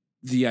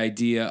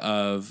idea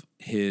of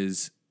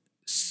his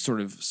sort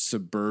of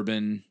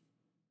suburban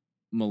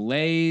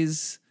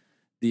malaise,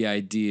 the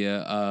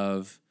idea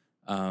of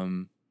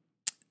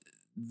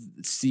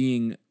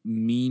seeing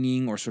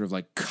meaning or sort of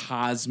like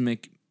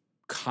cosmic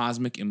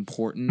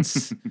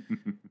importance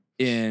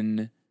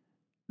in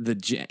the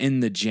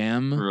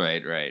gem,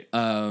 right.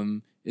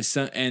 And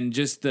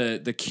just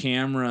the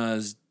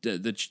cameras,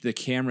 the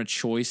camera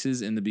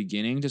choices in the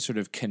beginning to sort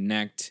of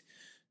connect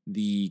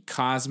the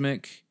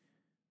cosmic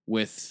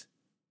with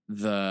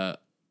the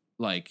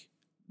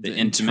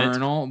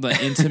internal,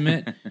 the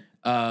intimate.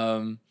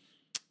 Don't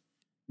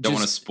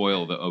want to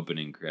spoil the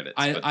opening credits,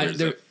 but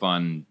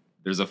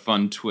there's a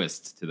fun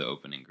twist to the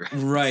opening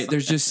credits. Right.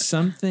 There's just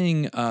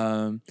something.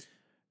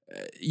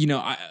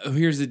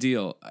 Here's the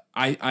deal.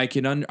 I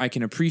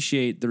can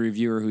appreciate the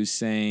reviewer who's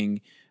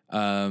saying,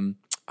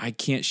 I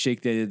can't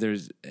shake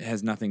that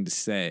has nothing to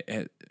say,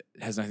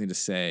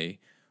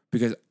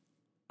 because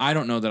I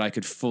don't know that I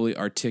could fully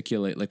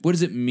articulate like what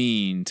does it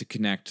mean to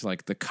connect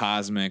like the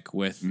cosmic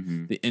with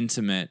the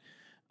intimate.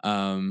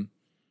 An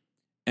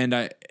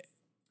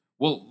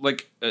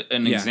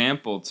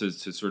example to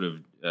sort of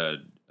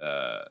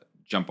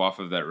jump off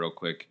of that real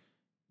quick.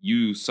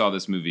 You saw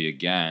this movie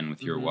again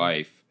with your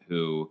wife,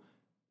 who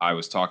I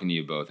was talking to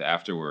you both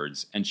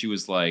afterwards, and she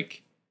was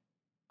like,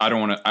 I don't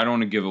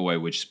want to give away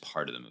which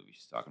part of the movie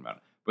she's talking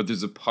about, but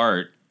there's a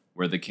part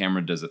where the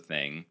camera does a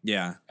thing,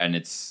 Yeah. and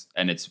it's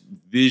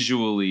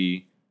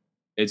visually,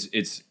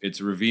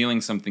 it's revealing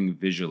something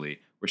visually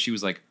where she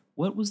was like,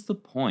 what was the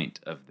point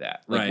of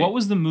that? Like, Right. what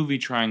was the movie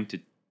trying to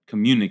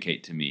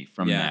communicate to me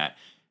from Yeah. that?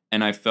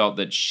 And I felt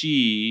that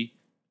she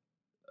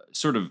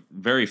sort of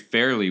very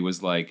fairly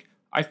was like,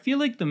 I feel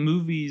like the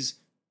movie's,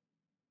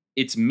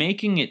 it's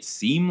making it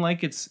seem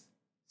like it's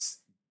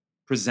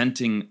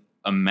presenting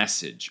a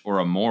message or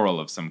a moral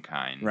of some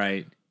kind.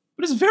 Right.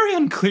 But it's very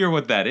unclear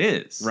what that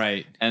is.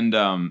 Right. And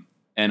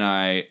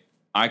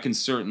I can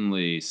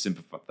certainly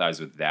sympathize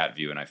with that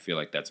view, and I feel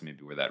like that's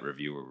maybe where that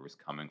reviewer was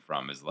coming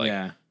from, is like,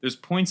 Yeah. there's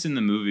points in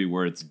the movie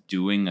where it's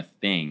doing a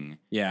thing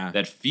Yeah.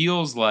 that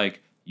feels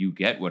like you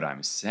get what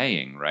I'm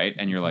saying, right?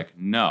 And you're like,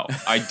 no,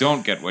 I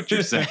don't get what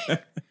you're saying.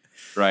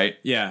 Right?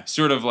 Yeah.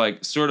 Sort of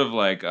like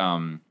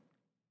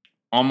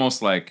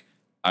almost like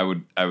I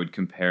would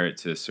compare it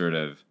to sort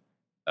of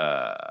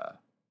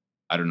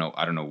I don't know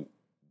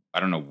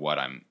what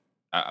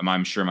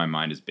I'm sure my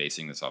mind is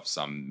basing this off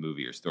some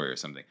movie or story or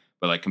something,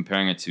 but like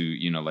comparing it to,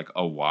 you know, like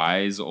a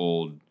wise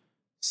old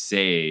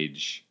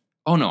sage.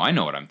 Oh no, I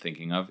know what I'm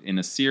thinking of. In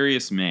A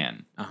Serious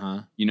Man.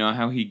 Uh-huh. You know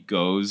how he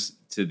goes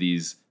to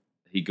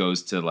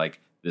like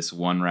this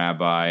one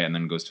rabbi and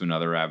then goes to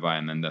another rabbi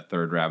and then the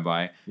third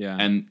rabbi. Yeah.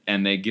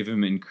 And they give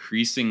him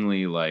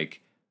increasingly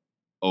like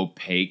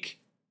opaque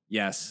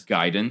Yes.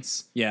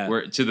 guidance. Yeah.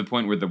 Where to the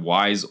point where the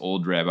wise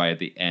old rabbi at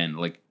the end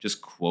like just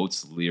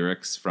quotes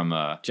lyrics from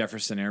a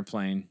Jefferson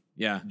Airplane.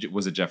 Yeah.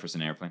 was it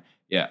Jefferson Airplane?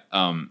 Yeah.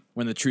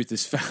 When the truth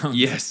is found.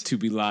 Yes. To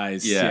be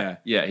lies. Yeah.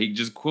 Yeah. He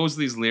just quotes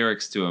these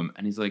lyrics to him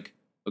and he's like,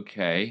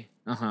 okay,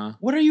 Uh-huh.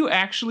 what are you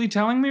actually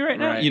telling me right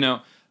now? Right. You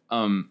know,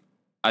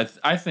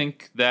 I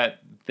think that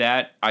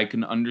I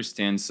can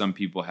understand some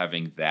people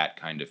having that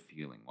kind of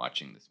feeling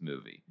watching this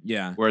movie.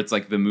 Yeah. Where it's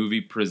like the movie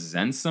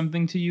presents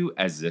something to you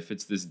as if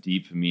it's this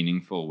deep,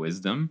 meaningful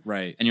wisdom.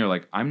 Right. And you're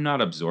like, I'm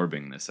not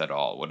absorbing this at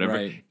all. Whatever.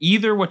 Right.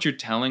 Either what you're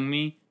telling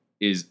me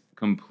is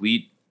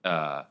complete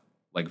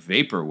like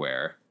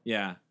vaporware,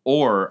 Yeah.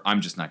 or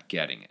I'm just not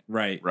getting it.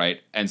 Right.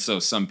 Right. And so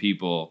some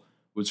people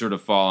would sort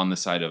of fall on the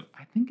side of,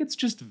 I think it's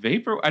just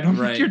vapor. I don't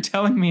Right. think you're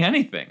telling me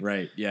anything.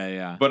 Right. Yeah.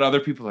 Yeah. But other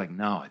people are like,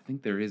 no, I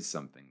think there is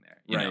something there.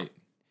 You Right. know?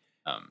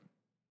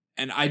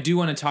 And I do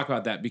want to talk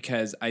about that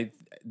because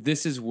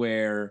this is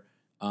where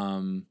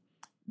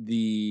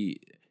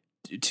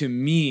to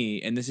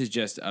me, and this is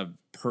just a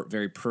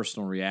very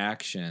personal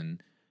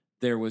reaction,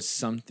 there was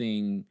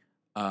something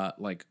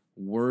like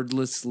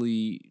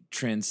wordlessly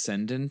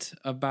transcendent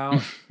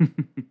about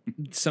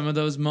some of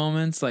those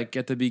moments, like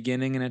at the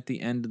beginning and at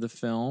the end of the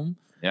film.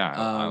 Yeah,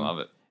 I love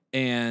it.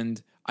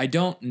 And I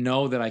don't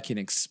know that I can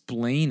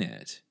explain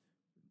it.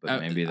 But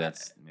maybe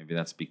that's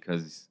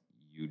because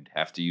you'd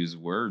have to use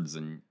words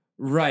and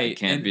Right. it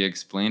can't be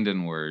explained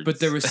in words. But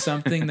there was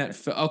something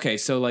that okay,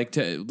 so like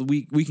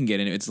we can get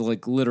into it. It's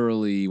like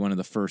literally one of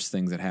the first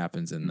things that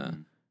happens in the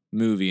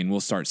movie, and we'll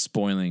start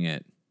spoiling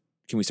it.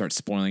 Can we start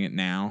spoiling it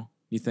now,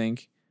 you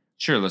think?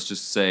 Sure, let's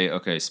just say,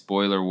 okay,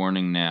 spoiler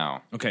warning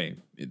now. Okay,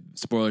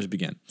 spoilers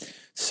begin.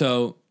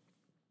 So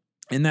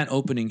in that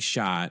opening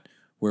shot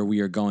where we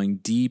are going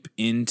deep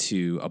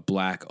into a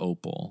black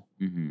opal,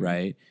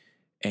 right?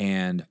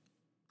 And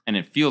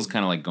it feels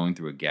kind of like going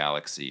through a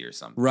galaxy or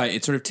something. Right.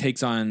 It sort of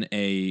takes on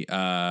a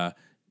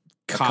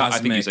cosmic, I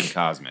think you said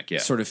cosmic, yeah.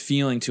 sort of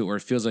feeling to it where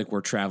it feels like we're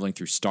traveling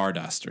through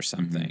stardust or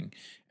something.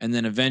 And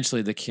then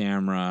eventually the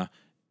camera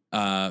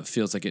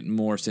feels like it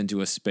morphs into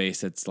a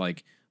space that's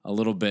like a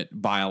little bit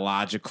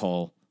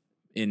biological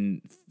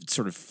in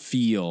sort of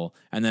feel.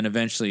 And then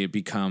eventually it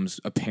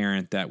becomes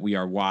apparent that we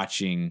are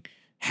watching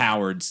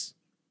Howard's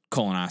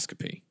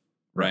colonoscopy,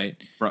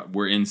 right?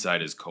 We're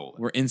inside his colon.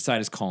 We're inside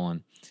his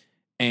colon.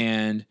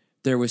 And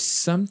there was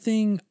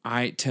something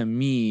to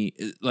me,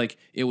 like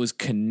it was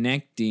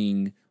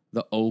connecting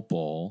the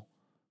opal,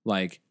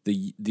 like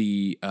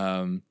the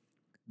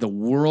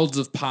worlds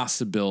of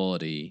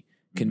possibility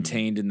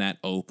contained in that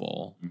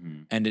opal.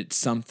 And it's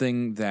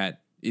something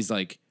that is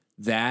like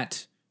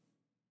that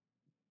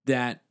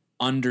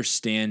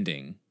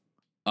understanding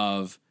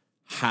of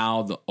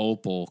how the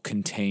opal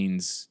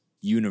contains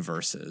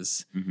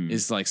universes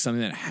is like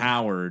something that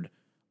Howard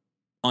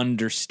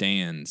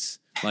understands,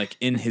 like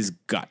in his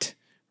gut,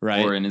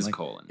 right? Or in his like,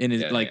 colon. In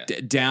his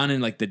down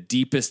in like the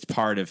deepest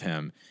part of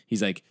him.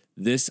 He's like,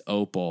 this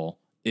opal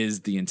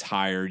is the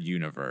entire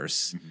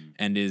universe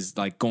and is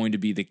like going to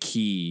be the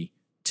key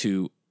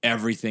to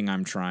everything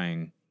I'm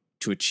trying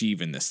to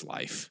achieve in this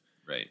life.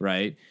 Right.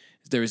 Right?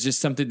 There was just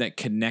something that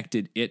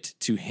connected it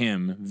to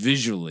him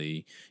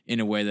visually in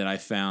a way that I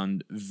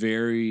found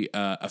very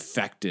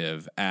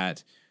effective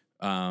at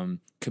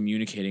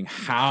communicating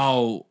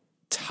how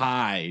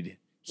tied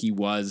he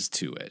was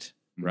to it,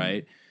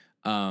 right?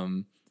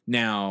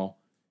 Now,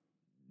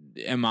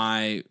 am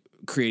I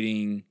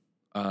creating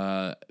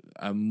a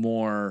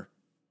more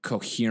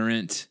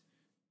coherent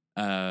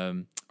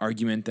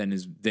argument than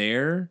is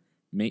there?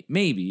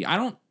 Maybe. I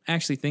don't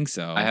actually think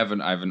so. I have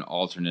an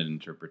alternate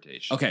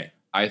interpretation. Okay.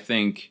 I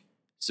think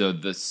So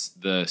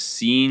the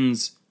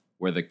scenes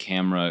where the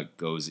camera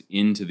goes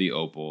into the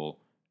opal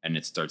and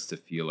it starts to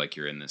feel like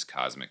you're in this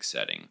cosmic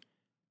setting.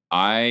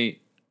 And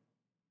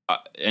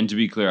to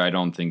be clear, I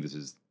don't think this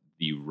is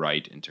the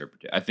right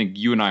interpretation. I think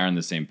you and I are on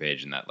the same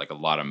page in that, like, a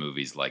lot of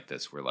movies like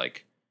this where,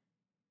 like,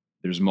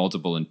 there's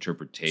multiple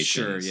interpretations.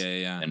 Sure,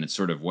 yeah. And it's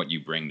sort of what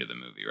you bring to the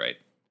movie, right?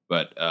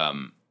 But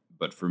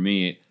for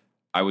me,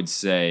 I would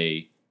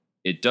say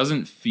it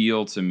doesn't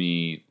feel to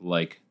me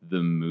like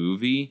the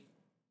movie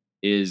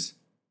is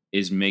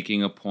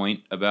making a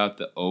point about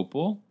the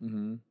opal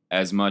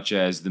as much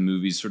as the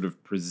movie's sort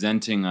of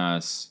presenting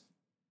us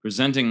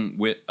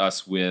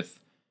with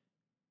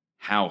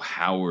how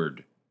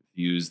Howard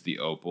views the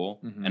opal,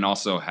 and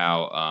also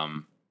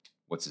how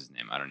what's his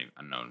name? I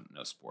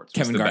know sports.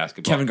 Kevin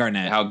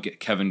Garnett. How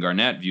Kevin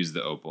Garnett views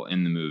the opal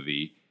in the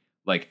movie.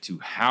 Like, to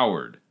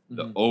Howard,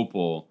 the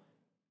opal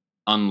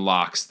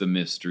unlocks the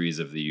mysteries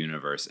of the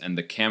universe, and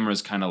the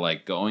camera's kind of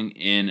like going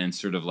in and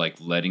sort of like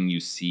letting you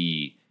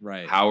see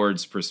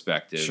Howard's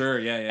perspective. Sure,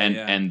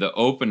 And the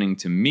opening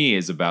to me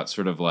is about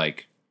sort of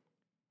like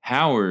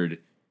Howard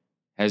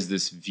has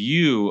this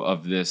view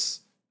of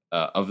this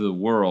of the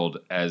world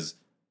as,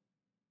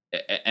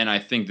 and I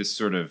think this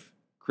sort of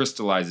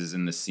crystallizes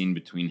in the scene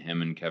between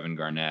him and Kevin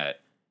Garnett.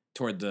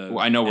 Toward the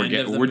I know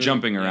we're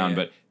jumping around,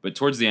 but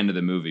towards the end of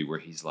the movie where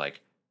he's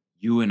like,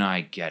 you and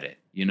I get it.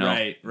 You know,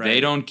 right. They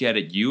don't get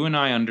it. You and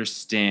I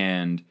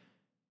understand.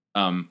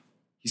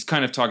 He's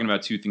kind of talking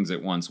about two things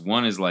at once.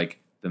 One is like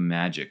the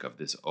magic of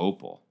this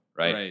opal,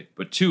 right?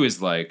 But two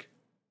is like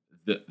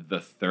the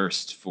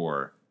thirst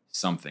for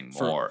something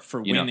more,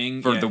 for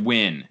winning, the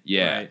win.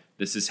 Yeah, right.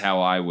 This is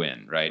how I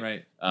win, right?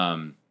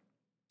 Right.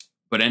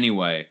 But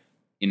anyway,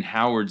 in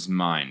Howard's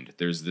mind,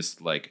 there's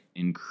this like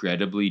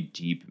incredibly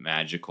deep,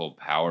 magical,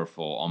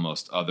 powerful,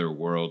 almost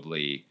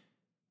otherworldly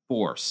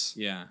force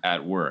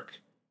at work.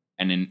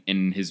 And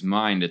in his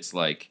mind, it's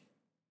like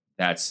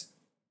that's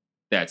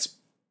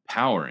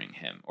powering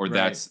him, or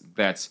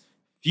that's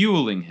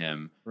fueling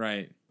him.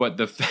 Right. But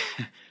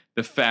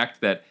the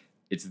fact that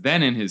it's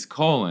then in his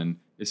colon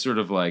is sort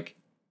of like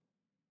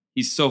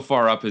he's so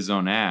far up his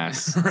own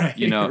ass, right?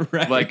 You know,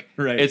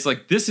 it's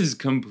like this is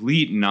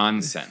complete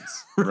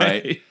nonsense,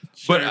 right?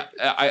 Sure. But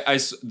I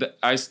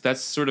that's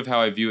sort of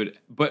how I view it.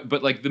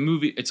 But like the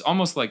movie, it's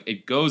almost like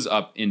it goes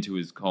up into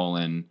his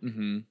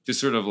colon to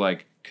sort of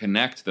like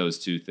connect those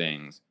two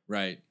things,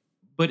 right?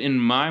 But in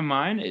my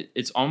mind,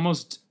 it's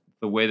almost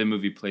the way the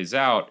movie plays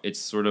out. It's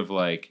sort of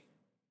like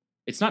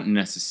it's not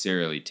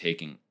necessarily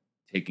taking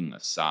a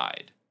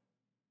side,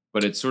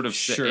 but it's sort of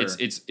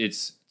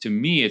it's to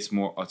me it's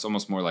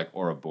almost more like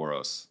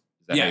Ouroboros. Is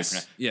that how you pronounce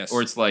it? Yes.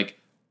 Or it's like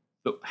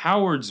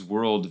Howard's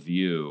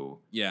worldview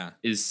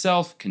is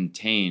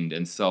self-contained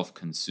and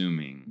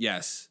self-consuming.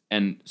 Yes.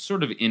 And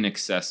sort of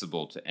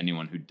inaccessible to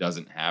anyone who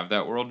doesn't have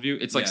that worldview.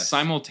 It's like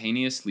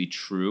simultaneously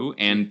true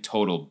and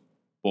total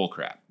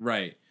bullcrap.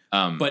 Right.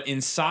 But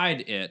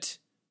inside it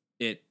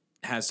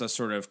has a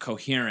sort of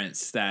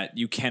coherence that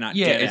you cannot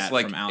get at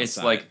from outside.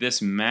 It's like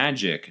this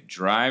magic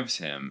drives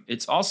him.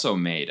 It's also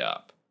made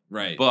up.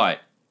 Right. But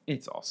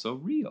it's also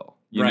real.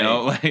 You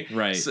know,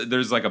 like, so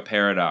there's like a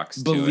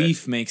paradox to it.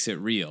 Belief makes it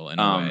real in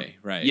a way,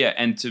 right? Yeah,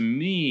 and to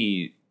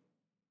me,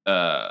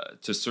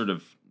 to sort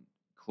of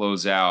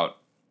close out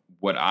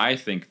what I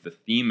think the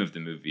theme of the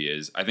movie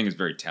is, I think it's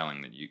very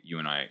telling that you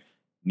and I,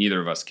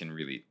 neither of us can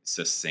really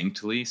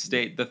succinctly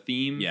state the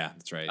theme. Yeah,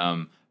 that's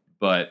right.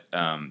 But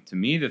to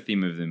me, the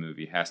theme of the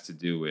movie has to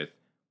do with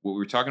what we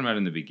were talking about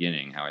in the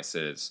beginning, how I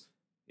said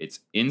it's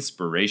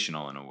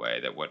inspirational in a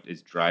way, that what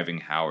is driving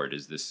Howard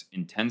is this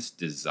intense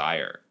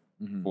desire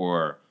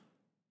for,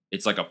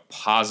 it's like a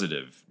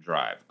positive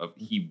drive of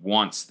he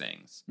wants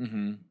things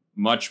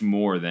much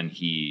more than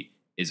he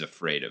is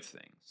afraid of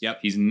things. Yep.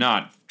 He's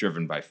not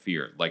driven by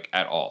fear, like,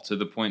 at all, to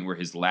the point where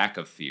his lack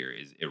of fear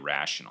is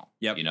irrational.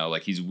 Yep. You know,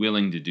 like, he's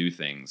willing to do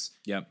things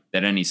that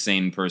any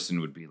sane person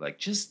would be like,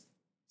 just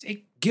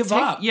give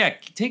up. Yeah,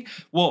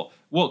 well,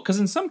 because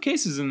in some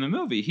cases in the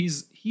movie,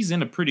 he's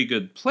in a pretty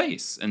good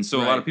place. And so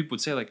a lot of people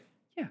would say, like,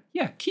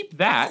 yeah, keep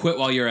that. Quit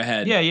while you're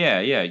ahead.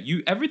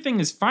 Yeah. Everything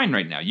is fine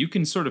right now. You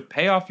can sort of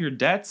pay off your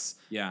debts.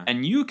 Yeah.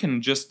 And you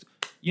can just,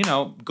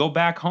 go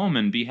back home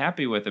and be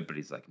happy with it. But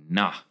he's like,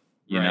 nah,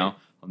 you know,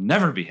 I'll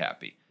never be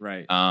happy.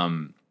 Right.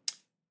 And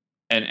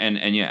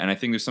I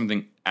think there's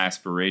something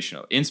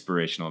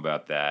inspirational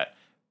about that.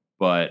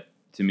 But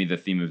to me, the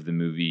theme of the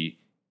movie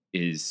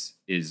is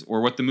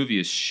or what the movie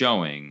is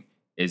showing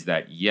is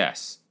that,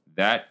 yes,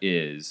 that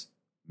is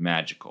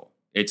magical.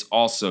 It's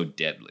also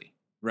deadly.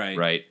 Right.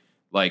 Right.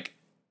 Like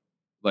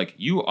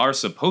you are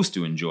supposed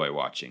to enjoy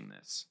watching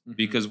this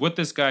because what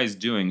this guy's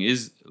doing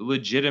is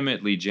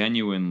legitimately,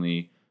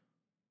 genuinely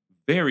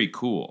very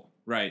cool.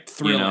 Right.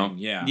 Thrilling.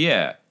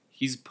 Yeah.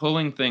 He's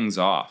pulling things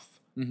off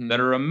that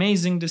are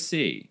amazing to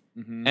see.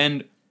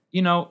 And,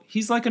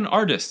 he's like an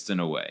artist in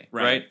a way.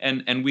 Right.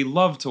 And we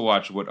love to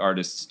watch what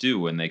artists do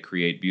when they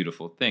create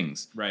beautiful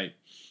things. Right.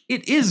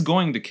 It is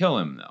going to kill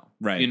him, though.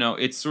 Right.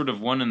 It's sort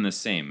of one and the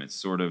same. It's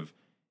sort of,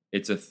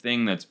 it's a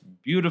thing that's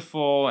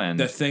beautiful, and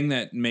the thing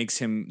that makes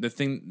him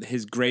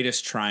his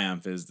greatest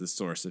triumph is the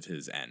source of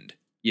his end.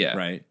 yeah,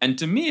 right. And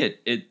to me,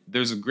 it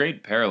there's a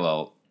great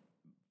parallel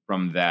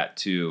from that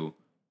to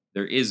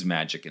there is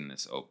magic in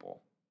this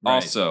opal. Right.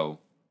 Also,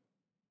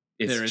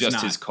 it's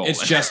just his colon.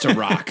 It's just a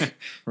rock,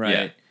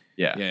 right?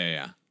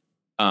 Yeah.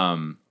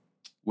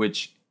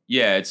 Which,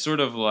 yeah, it's sort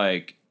of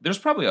like there's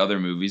probably other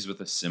movies with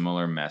a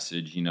similar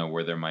message, you know,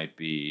 where there might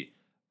be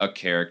a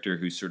character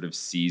who sort of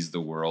sees the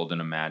world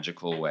in a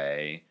magical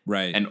way.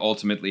 Right. And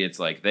ultimately it's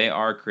like they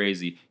are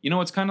crazy. You know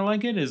what's kind of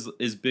like it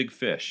is Big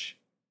Fish.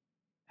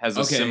 Has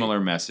a similar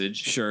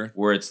message. Sure.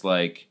 Where it's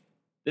like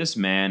this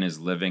man is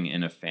living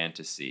in a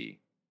fantasy.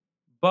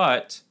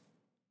 But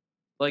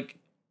like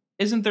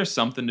isn't there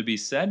something to be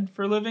said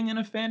for living in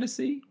a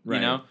fantasy? Right.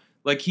 You know?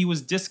 Like he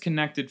was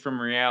disconnected from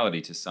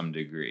reality to some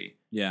degree.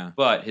 Yeah.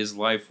 But his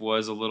life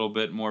was a little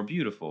bit more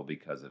beautiful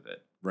because of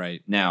it.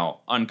 Right.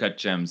 Now, Uncut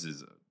Gems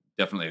is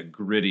definitely a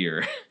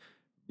grittier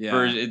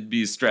version. It'd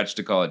be a stretch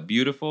to call it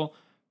beautiful.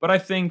 But I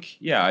think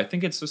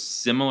it's a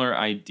similar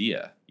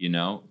idea, you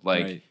know?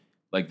 Like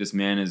this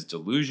man is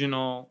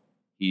delusional.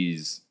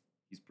 He's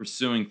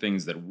pursuing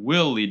things that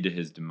will lead to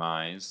his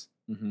demise.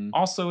 Mm-hmm.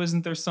 Also,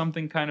 isn't there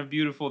something kind of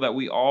beautiful that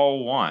we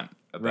all want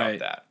about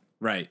that?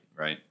 Right.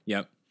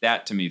 Yep.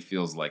 That to me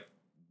feels like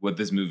what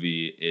this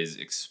movie is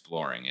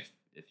exploring,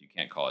 if you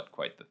can't call it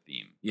quite the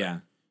theme. Yeah.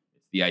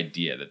 It's the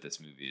idea that this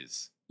movie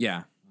is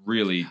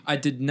really. I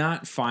did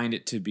not find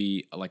it to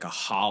be like a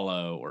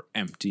hollow or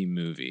empty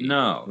movie.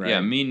 No. Right?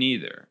 Yeah, me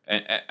neither.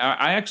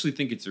 I actually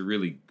think it's a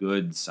really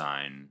good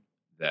sign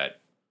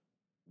that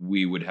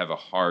we would have a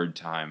hard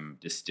time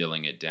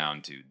distilling it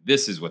down to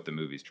this is what the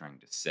movie's trying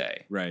to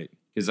say. Right.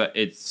 Because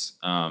it's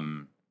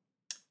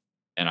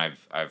and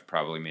I've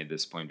probably made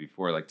this point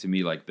before, like to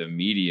me, like the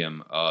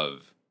medium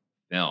of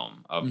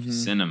film, of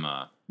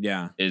cinema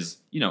is,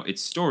 you know,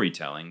 it's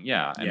storytelling.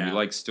 Yeah. And we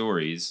like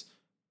stories,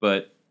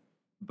 but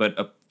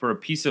for a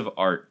piece of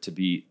art to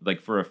be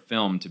like, for a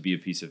film to be a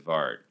piece of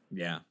art.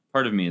 Yeah.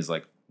 Part of me is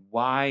like,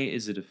 why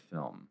is it a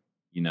film?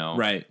 You know?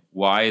 Right.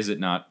 Why is it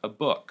not a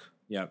book?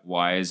 Yep.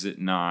 Why is it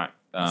not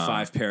a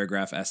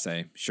 5-paragraph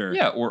essay? Sure.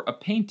 Yeah. Or a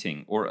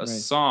painting or a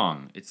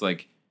song. It's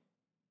like,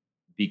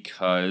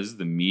 because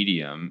the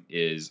medium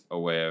is a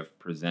way of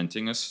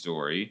presenting a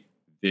story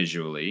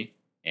visually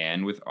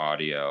and with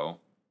audio,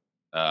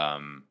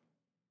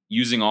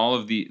 using all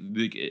of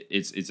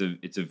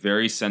it's a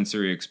very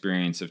sensory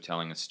experience of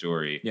telling a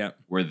story. Yeah.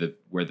 Where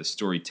the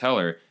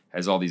storyteller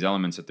has all these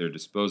elements at their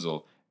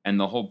disposal, and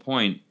the whole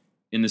point,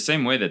 in the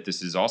same way that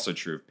this is also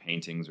true of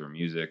paintings or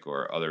music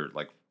or other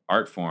like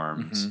art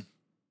forms,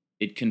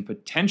 it can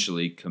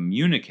potentially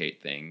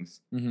communicate things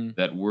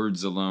that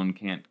words alone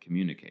can't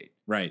communicate.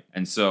 Right.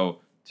 And so,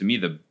 to me,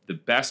 the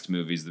best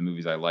movies, the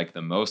movies I like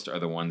the most, are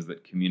the ones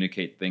that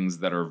communicate things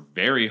that are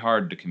very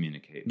hard to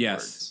communicate in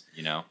words,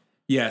 you know?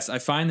 Yes, I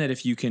find that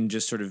if you can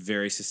just sort of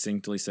very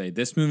succinctly say,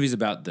 this movie's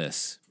about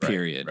this,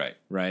 period,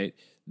 right?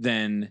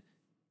 Then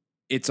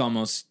it's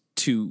almost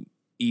too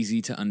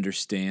easy to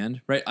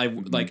understand, right?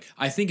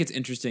 I think it's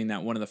interesting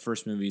that one of the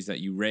first movies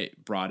that you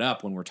brought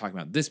up when we're talking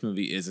about this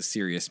movie is A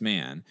Serious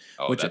Man.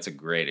 Oh, that's a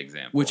great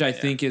example. Which I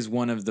think is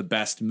one of the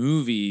best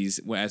movies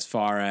as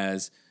far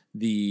as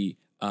the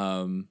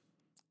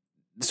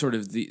sort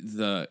of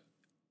the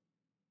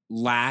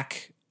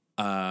lack,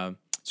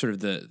 sort of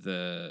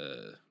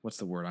the what's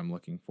the word I'm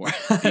looking for?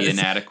 The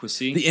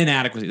inadequacy. The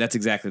inadequacy. That's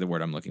exactly the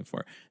word I'm looking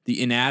for.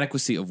 The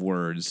inadequacy of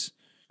words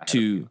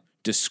to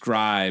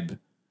describe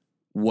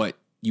what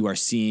you are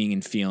seeing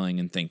and feeling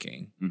and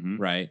thinking,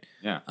 right?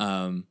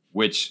 Yeah.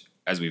 Which,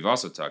 as we've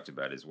also talked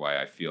about, is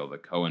why I feel the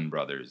Coen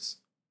brothers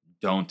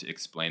don't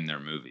explain their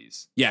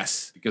movies.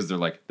 Yes. Because they're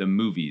like, the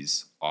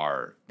movies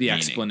are the meaning.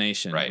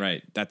 explanation.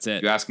 Right. That's it.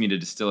 If you ask me to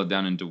distill it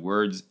down into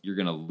words, you're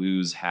going to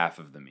lose half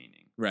of the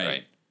meaning.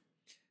 Right.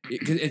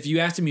 Because if you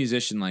asked a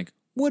musician, like,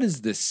 what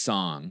is this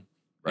song?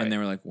 Right. And they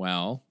were like,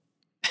 well,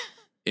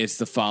 it's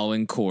the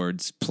following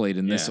chords played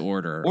in this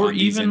order. Or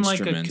even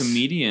like a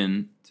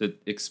comedian to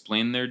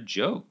explain their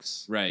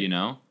jokes. Right. You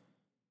know?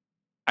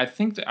 I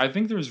think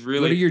there's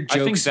really. What do your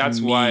jokes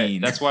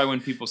mean? That's why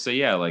when people say,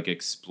 yeah, like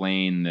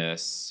explain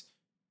this,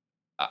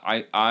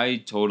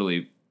 I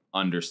totally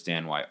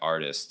understand why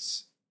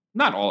artists,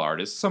 not all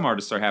artists, some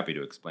artists are happy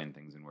to explain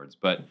things in words,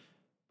 but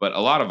a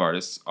lot of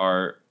artists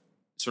are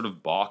sort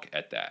of balk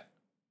at that.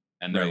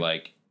 And they're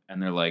like,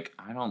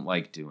 I don't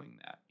like doing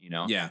that, you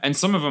know? Yeah. And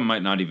some of them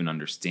might not even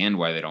understand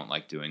why they don't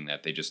like doing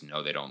that. They just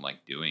know they don't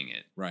like doing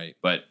it. Right.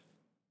 But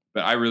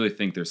I really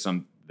think there's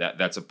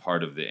that's a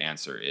part of the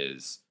answer,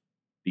 is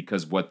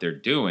because what they're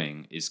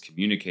doing is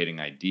communicating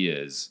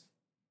ideas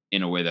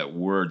in a way that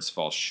words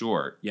fall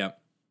short. Yep.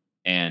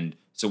 And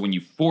so when you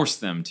force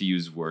them to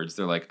use words,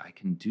 they're like, I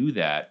can do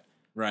that,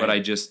 but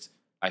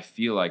I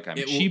feel like I'm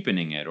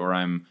cheapening it, or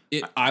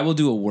I will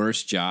do a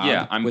worse job.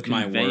 Yeah, I'm with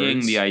my conveying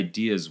words the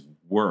ideas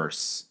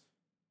worse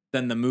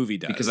than the movie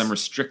does, because I'm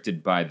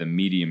restricted by the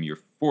medium you're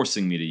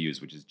forcing me to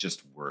use, which is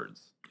just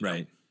words.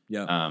 Right.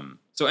 Yeah.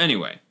 So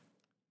anyway,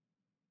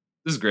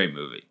 this is a great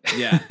movie.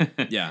 Yeah.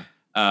 Yeah.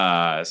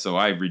 So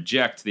I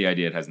reject the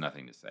idea it has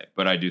nothing to say,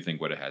 but I do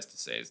think what it has to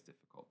say is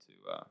difficult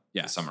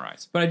to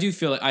summarize. But I do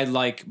feel like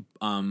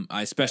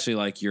I especially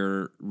like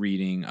your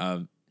reading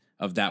of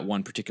that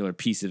one particular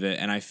piece of it,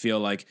 and I feel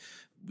like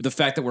the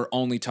fact that we're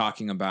only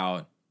talking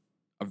about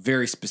a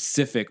very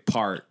specific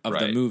part of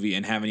the movie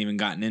and haven't even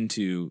gotten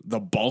into the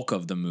bulk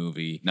of the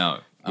movie. No,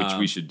 which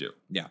we should do.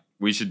 Yeah,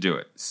 we should do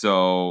it.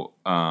 So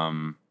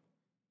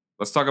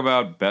let's talk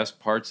about best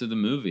parts of the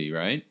movie,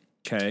 right?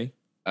 Okay.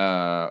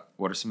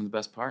 What are some of the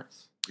best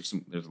parts?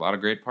 There's a lot of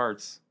great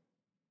parts.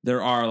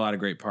 There are a lot of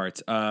great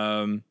parts.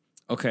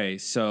 Okay,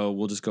 so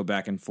we'll just go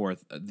back and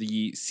forth.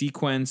 The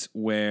sequence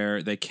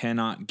where they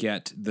cannot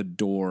get the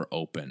door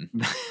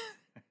open.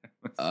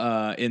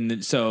 In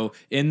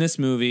this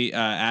movie,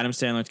 Adam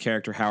Sandler's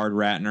character Howard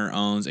Ratner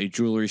owns a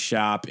jewelry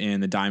shop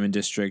in the Diamond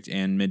District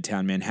in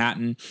Midtown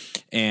Manhattan,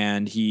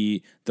 and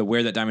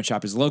where that diamond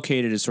shop is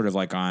located is sort of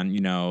like on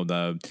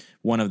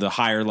one of the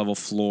higher level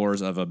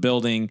floors of a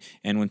building.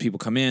 And when people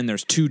come in,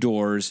 there's two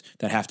doors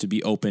that have to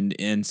be opened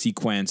in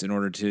sequence in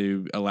order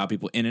to allow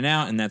people in and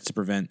out, and that's to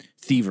prevent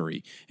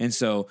thievery. And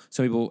so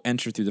some people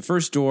enter through the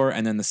first door,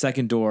 and then the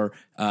second door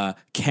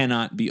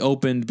cannot be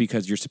opened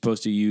because you're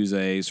supposed to use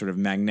a sort of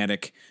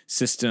magnetic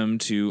system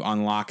to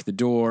unlock the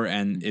door,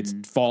 and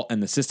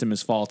and the system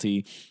is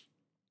faulty.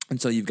 And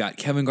so you've got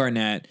Kevin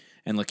Garnett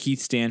and Lakeith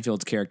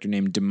Stanfield's character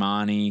named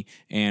Damani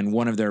and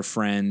one of their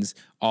friends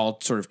all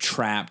sort of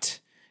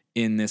trapped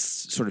in this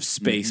sort of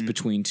space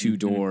between two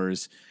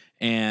doors.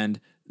 And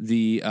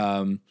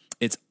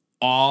it's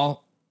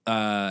all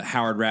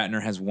Howard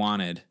Ratner has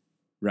wanted,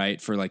 right,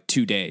 for like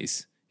 2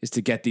 days, is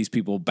to get these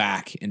people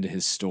back into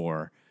his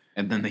store.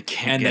 And then they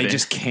can't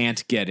just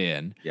can't get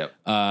in. Yep.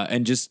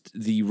 And just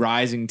the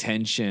rising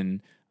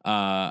tension,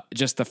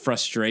 just the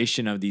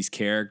frustration of these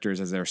characters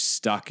as they're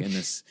stuck in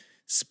this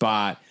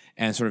spot,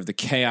 and sort of the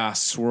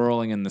chaos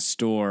swirling in the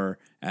store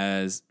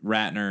as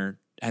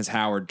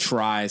Howard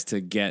tries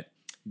to get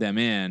them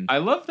in. I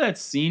love that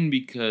scene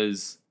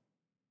because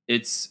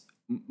it's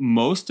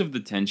most of the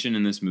tension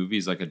in this movie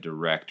is like a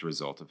direct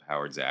result of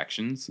Howard's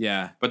actions.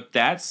 Yeah. But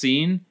that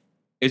scene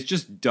is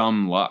just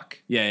dumb luck.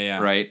 Yeah.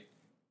 Right?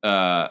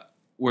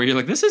 Where you're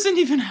like, this isn't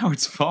even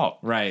Howard's fault.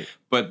 Right.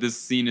 But this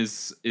scene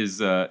is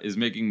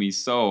making me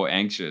so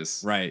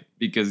anxious. Right.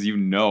 Because you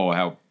know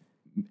how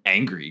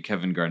angry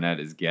Kevin Garnett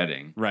is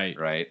getting. Right.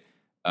 Right.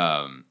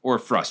 Or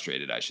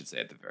frustrated, I should say,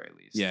 at the very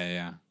least.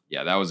 Yeah.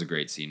 Yeah, that was a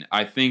great scene.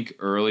 I think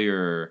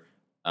earlier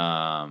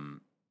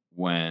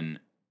when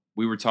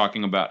we were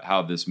talking about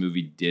how this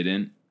movie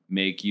didn't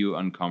make you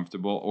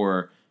uncomfortable,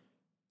 or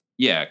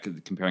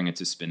comparing it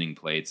to Spinning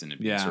Plates and it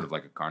being sort of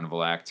like a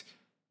carnival act,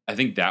 I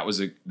think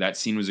that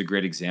scene was a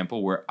great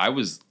example where I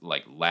was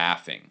like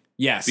laughing.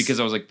 Yes. Because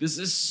I was like, this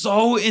is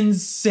so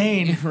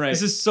insane. Right.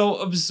 This is so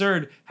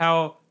absurd.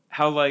 How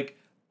like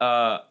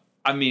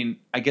I mean,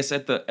 I guess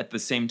at the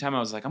same time I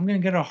was like, I'm gonna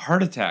get a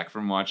heart attack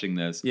from watching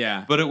this.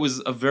 Yeah. But it was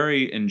a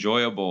very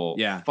enjoyable,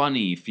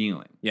 funny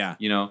feeling. Yeah.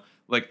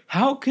 Like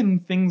how can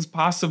things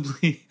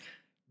possibly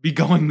be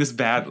going this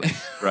badly?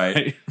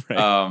 Right.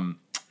 Right.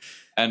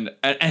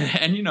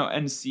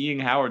 And seeing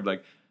Howard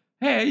like,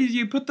 hey,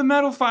 you put the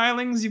metal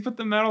filings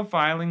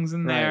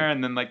in there,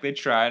 and then like they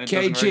tried and it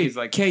doesn't work. He's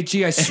like,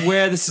 KG, I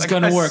swear this is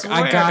gonna work.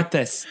 I got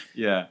this.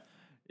 Yeah.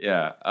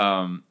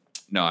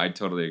 No, I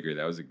totally agree.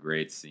 That was a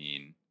great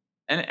scene.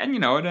 And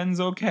it ends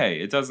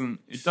okay. It doesn't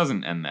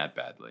end that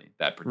badly,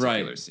 that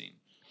particular scene.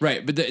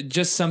 Right, but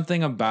just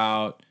something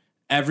about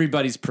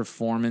everybody's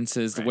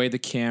performances, the way the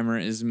camera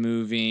is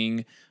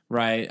moving,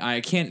 right?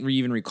 I can't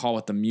even recall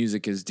what the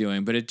music is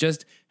doing, but it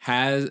just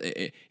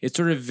it's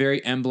sort of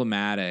very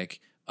emblematic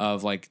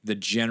of like the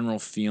general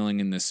feeling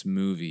in this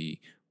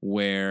movie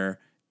where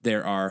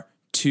there are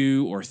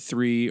two or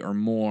three or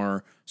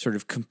more sort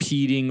of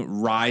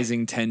competing,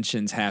 rising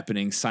tensions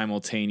happening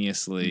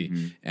simultaneously,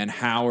 and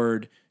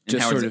Howard's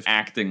sort of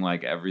acting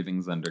like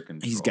everything's under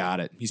control. He's got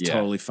it. He's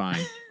totally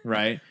fine,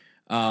 right?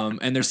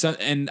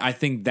 And I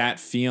think that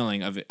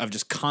feeling of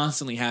just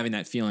constantly having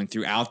that feeling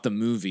throughout the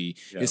movie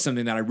is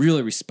something that I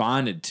really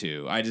responded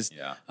to. I just,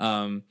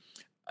 I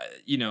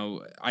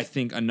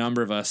think a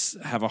number of us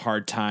have a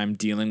hard time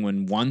dealing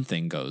when one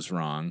thing goes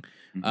wrong.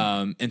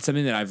 And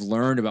something that I've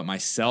learned about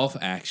myself,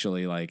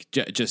 actually, like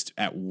just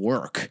at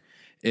work,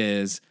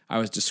 is I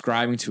was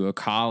describing to a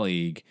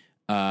colleague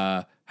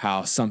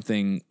how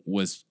something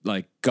was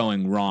like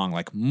going wrong,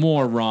 like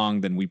more wrong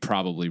than we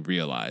probably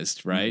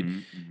realized, right?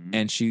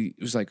 And she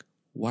was like,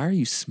 "Why are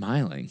you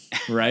smiling?"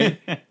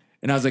 Right?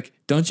 And I was like,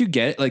 "Don't you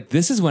get it? Like,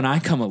 this is when I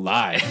come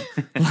alive.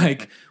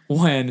 Like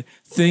when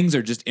things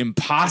are just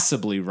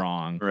impossibly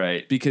wrong,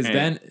 right? Because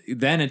then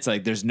it's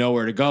like there's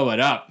nowhere to go but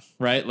up,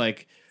 right?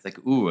 Like it's like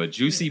a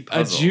juicy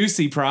puzzle, a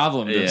juicy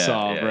problem to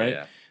solve,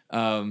 right?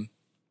 Yeah.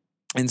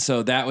 And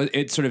so that was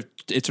it. Sort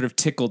of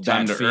tickled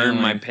time that to feeling.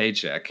 earn my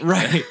paycheck,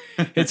 right?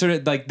 It's sort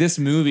of like this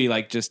movie,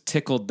 like just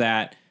tickled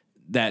that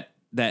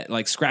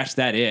like scratched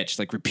that itch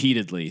like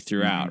repeatedly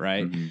throughout,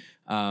 right?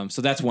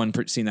 So that's one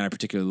scene that I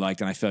particularly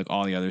liked, and I feel like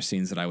all the other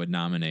scenes that I would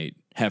nominate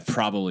have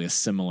probably a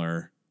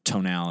similar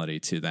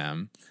tonality to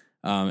them.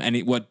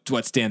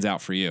 What stands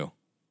out for you?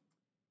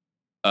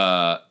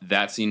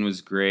 That scene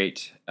was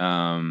great.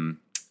 Man,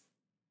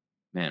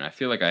 I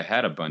feel like I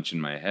had a bunch in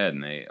my head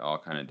and they all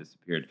kind of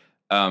disappeared.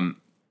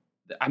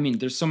 I mean,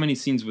 there's so many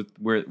scenes with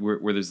where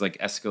there's like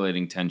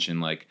escalating tension.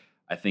 Like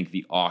I think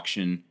the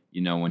auction,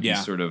 when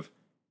he's sort of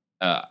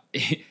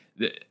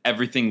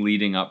everything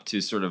leading up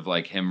to sort of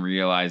like him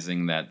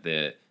realizing that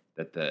the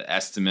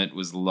estimate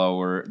was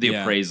lower, the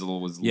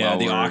appraisal was lower,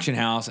 the auction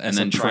house, and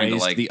then trying to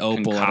like the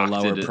opal at a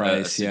lower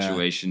price, a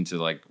situation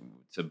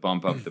to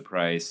bump up the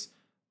price.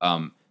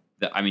 I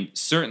mean,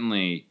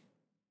 certainly,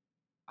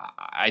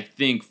 I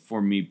think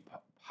for me,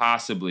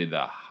 possibly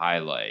the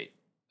highlight.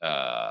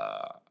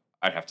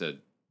 I'd have to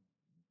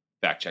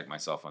fact check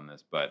myself on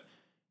this, but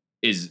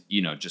is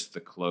just the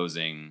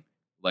closing,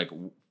 like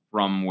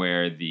from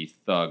where the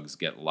thugs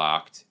get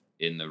locked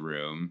in the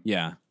room,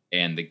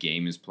 and the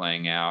game is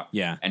playing out,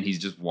 and he's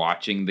just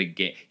watching the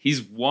game.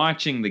 He's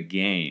watching the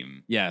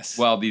game,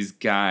 while these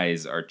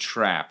guys are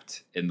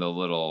trapped in the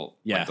little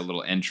the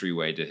little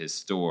entryway to his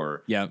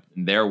store. And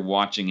they're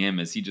watching him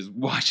as he just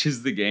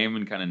watches the game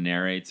and kind of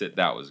narrates it.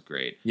 That was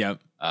great.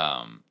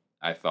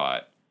 I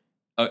thought.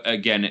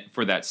 Again,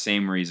 for that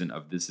same reason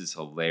of this is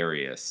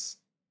hilarious,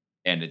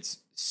 and it's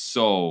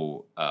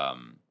so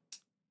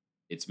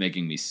it's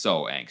making me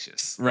so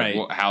anxious, right?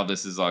 Like, how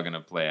this is all going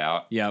to play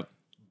out.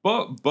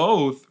 But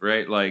both,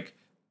 right? Like,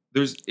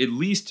 there's at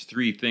least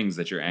 3 things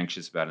that you're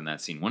anxious about in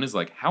that scene. One is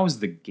like, how is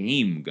the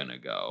game gonna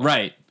go?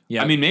 Right.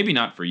 Yeah. I mean, maybe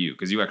not for you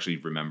because you actually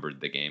remembered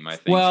the game. I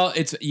think. Well,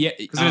 because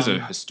it is a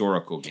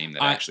historical game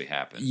that actually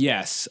happened.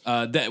 Yes,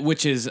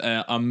 which is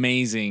an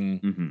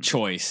amazing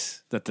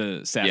choice that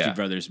the Safdie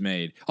brothers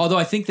made. Although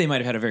I think they might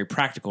have had a very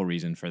practical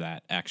reason for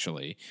that,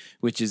 actually,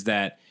 which is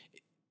that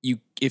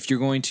if you're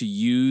going to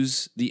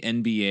use the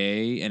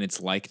NBA and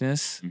its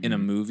likeness in a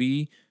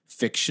movie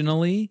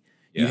fictionally,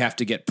 you have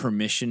to get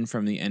permission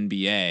from the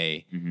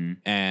NBA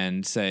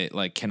and say,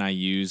 like, can I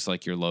use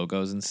like your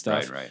logos and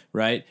stuff?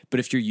 Right. But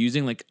if you're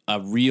using like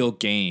a real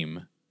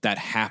game that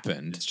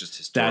happened, it's just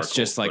historical that's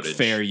just like footage.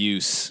 Fair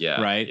use,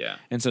 right?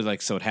 And so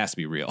it has to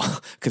be real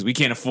because we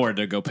can't afford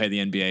to go pay the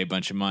NBA a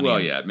bunch of money. Well,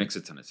 it makes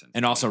a ton of sense.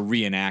 And also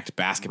reenact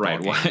basketball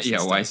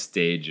games. Why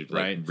stage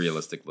a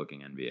realistic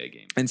looking NBA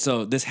game? And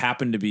so this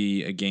happened to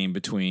be a game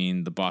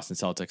between the Boston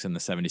Celtics and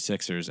the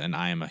 76ers, and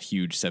I am a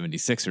huge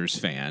 76ers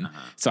fan.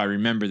 So I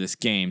remember this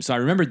game. So I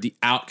remembered the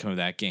outcome of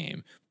that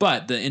game.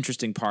 But the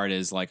interesting part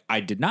is, like,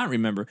 I did not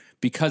remember,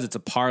 because it's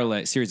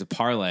a series of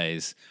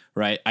parlays,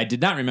 right? I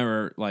did not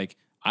remember, like,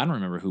 I don't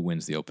remember who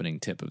wins the opening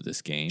tip of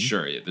this game.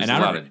 Sure, there's a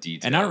lot of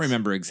details. And I don't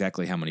remember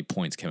exactly how many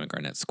points Kevin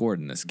Garnett scored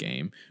in this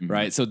game,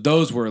 right? So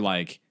those were,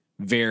 like,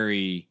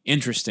 very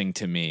interesting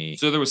to me.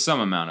 So there was some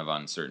amount of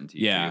uncertainty.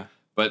 Yeah.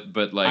 But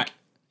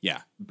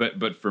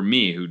But for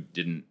me, who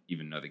didn't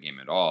even know the game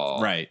at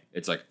all, right?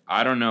 It's like,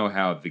 I don't know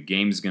how the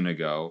game's going to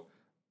go.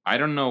 I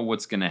don't know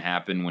what's going to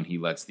happen when he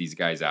lets these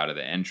guys out of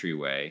the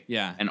entryway.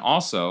 Yeah. And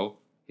also,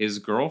 his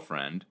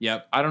girlfriend.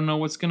 I don't know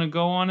what's going to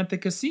go on at the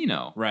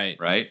casino.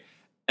 Right?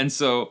 And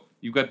so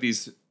you've got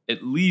these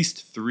at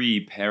least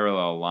 3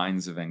 parallel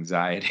lines of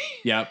anxiety.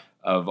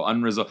 Of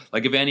unresolved.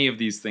 Like, if any of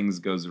these things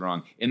goes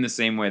wrong, in the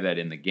same way that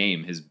in the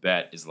game, his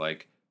bet is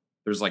like,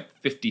 there's like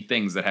 50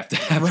 things that have to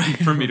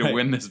happen for me to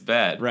win this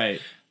bet.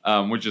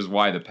 Which is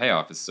why the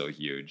payoff is so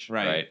huge.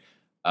 Right.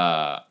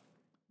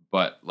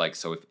 But like,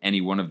 so if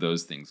any one of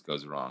those things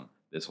goes wrong,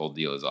 this whole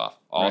deal is off.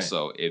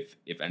 Also,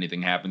 if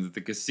anything happens at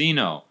the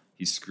casino,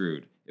 he's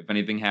screwed. If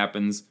anything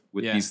happens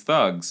with these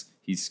thugs,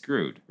 he's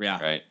screwed.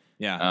 Right.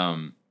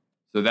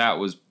 So that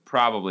was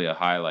probably a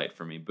highlight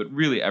for me, but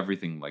really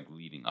everything like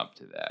leading up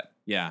to that.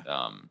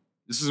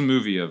 This is a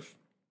movie of,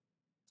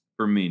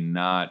 for me,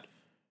 not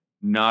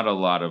a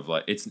lot of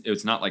like,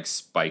 it's not like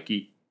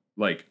spiky,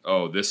 like,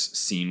 oh, this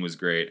scene was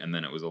great and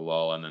then it was a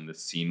lull and then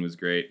this scene was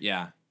great.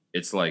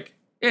 It's like,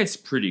 it's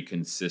pretty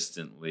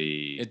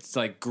consistently, it's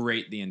like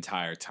great the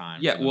entire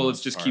time. It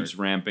just keeps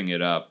ramping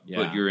it up,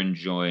 but you're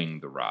enjoying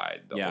the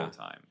ride the whole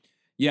time.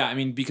 I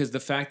mean, because the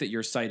fact that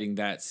you're citing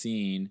that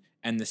scene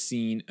and the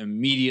scene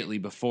immediately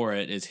before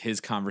it is his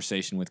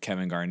conversation with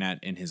Kevin Garnett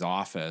in his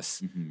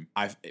office,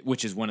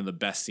 which is one of the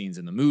best scenes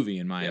in the movie,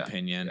 in my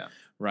opinion,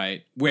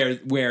 right?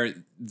 Where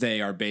they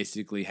are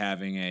basically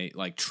having a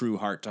like true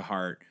heart to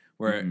heart,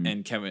 where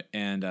and Kevin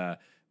and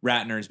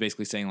Ratner is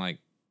basically saying, like,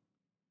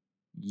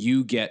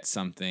 you get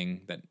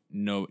something that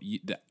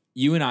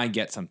you and I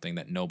get something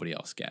that nobody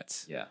else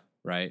gets,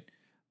 right?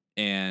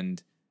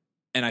 And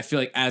I feel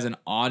like as an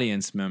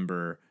audience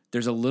member,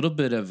 there's a little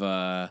bit of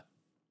like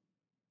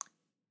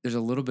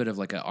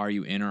a are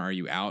you in or are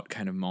you out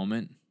kind of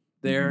moment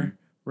there,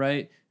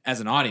 right? As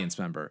an audience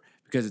member,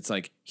 because it's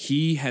like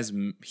he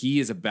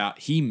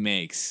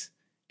makes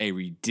a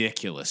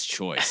ridiculous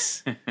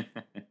choice.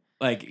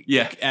 Like,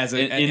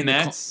 in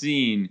that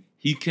scene,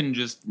 he can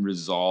just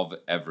resolve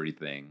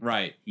everything.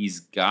 Right. He's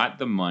got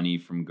the money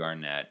from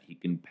Garnett. He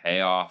can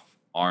pay off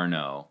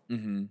Arno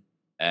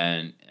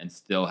and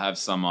still have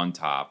some on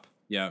top.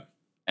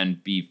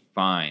 And be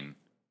fine.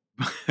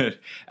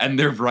 And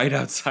they're right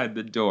outside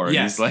the door. And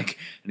he's like,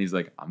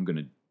 I'm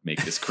gonna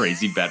make this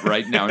crazy bet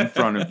right now in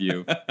front of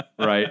you,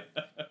 right?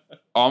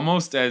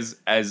 Almost as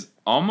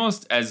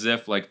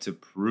if like to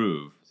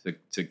prove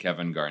to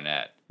Kevin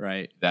Garnett,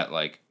 right, that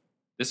like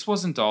this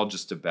wasn't all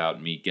just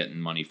about me getting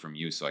money from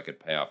you so I could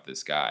pay off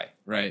this guy.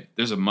 right,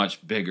 There's a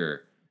much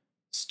bigger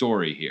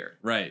story here,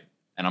 right,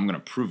 and I'm going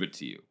to prove it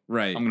to you.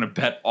 right. I'm going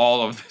to bet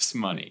all of this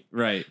money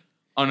Right,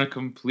 on a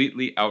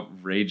completely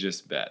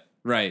outrageous bet.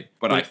 right.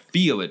 But I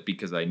feel it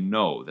because I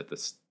know that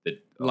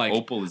like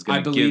Opal is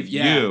going to give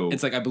you.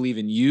 It's like I believe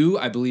in you.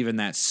 I believe in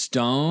that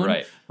stone.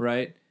 Right.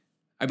 Right.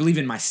 I believe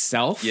in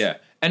myself. Yeah.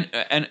 And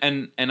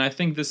I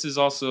think this is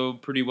also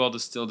pretty well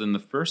distilled in the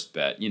first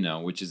bet,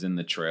 which is in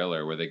the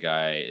trailer where the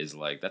guy is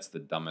like, "That's the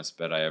dumbest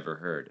bet I ever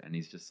heard," and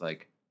he's just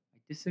like, "I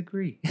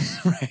disagree.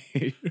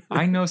 Right.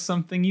 I know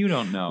something you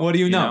don't know. What do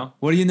you know?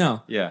 What do you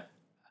know?" Yeah.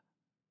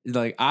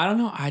 Like, I don't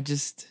know. I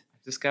just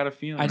got a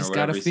feeling. I just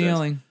got a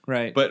feeling.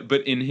 Right. But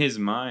in his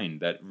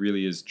mind, that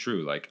really is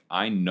true. Like,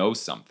 I know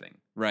something.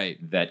 Right.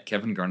 That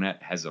Kevin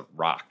Garnett has a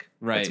rock.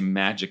 Right. It's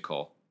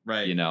magical.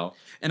 Right.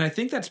 And I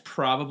think that's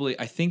probably,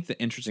 I think the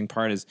interesting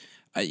part is,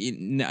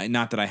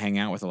 not that I hang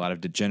out with a lot of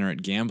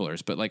degenerate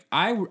gamblers, but like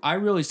I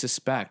really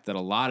suspect that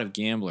a lot of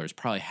gamblers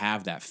probably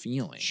have that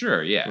feeling.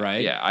 Sure. Yeah.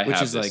 Right. Yeah. I which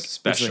have is this like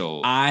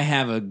special. Like,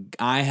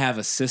 I have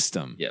a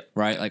system. Yep.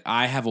 Right. Like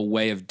I have a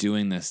way of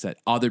doing this that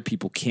other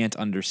people can't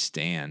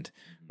understand.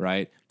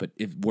 Right. But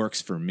it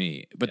works for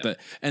me. But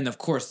and of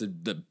course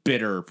the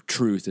bitter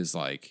truth is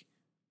like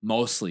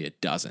mostly it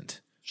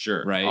doesn't.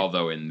 Sure. Right.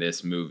 Although in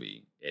this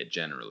movie, it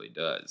generally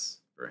does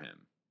for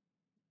him.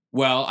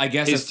 Well, I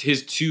guess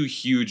his two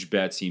huge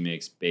bets he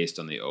makes based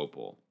on the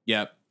Opal.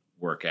 Yep.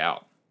 Work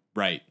out.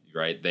 Right.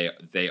 Right.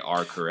 They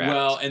are correct.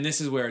 Well, and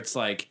this is where it's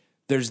like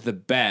there's the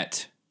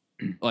bet,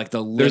 like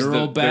the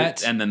literal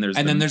bet, and then there's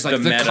like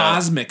the meta,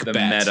 cosmic the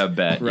bet, meta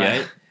bet,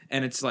 right? Yeah.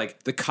 And it's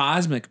like the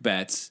cosmic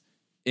bets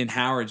in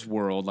Howard's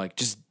world, like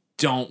just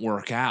don't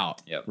work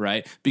out,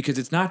 right? Because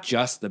it's not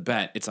just the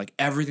bet; it's like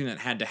everything that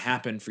had to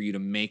happen for you to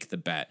make the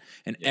bet,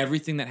 and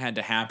everything that had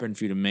to happen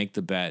for you to make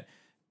the bet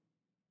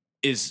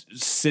is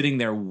sitting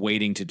there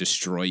waiting to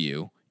destroy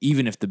you,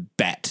 even if the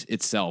bet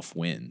itself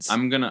wins.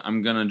 I'm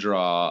gonna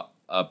draw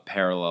a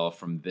parallel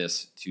from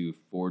this to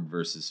Ford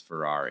versus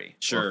Ferrari,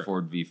 sure, or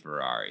Ford v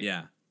Ferrari,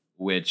 yeah,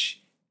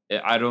 which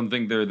I don't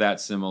think they're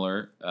that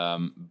similar,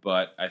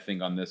 but I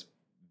think on this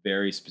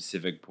very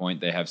specific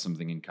point they have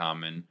something in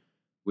common,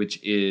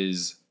 which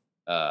is,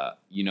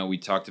 we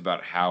talked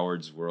about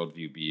Howard's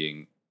worldview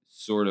being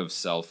sort of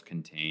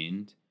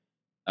self-contained.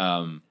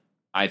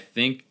 I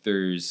think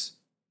there's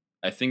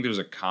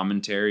a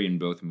commentary in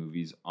both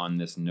movies on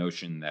this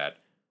notion that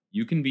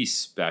you can be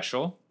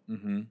special,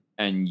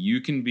 and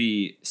you can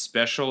be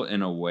special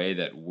in a way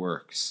that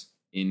works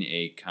in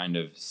a kind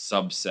of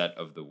subset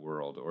of the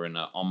world, or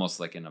almost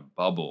like in a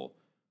bubble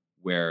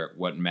where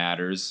what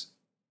matters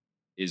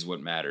is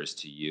what matters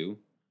to you.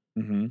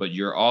 But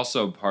you're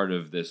also part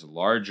of this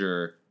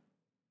larger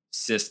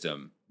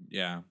system.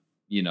 Yeah.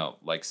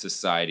 Like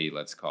society,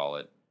 let's call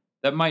it,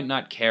 that might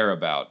not care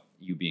about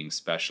you being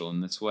special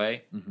in this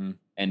way.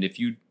 And if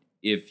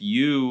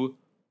you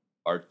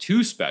are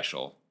too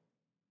special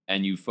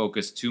and you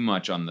focus too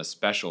much on the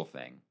special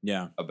thing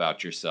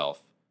about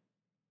yourself,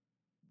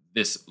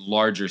 this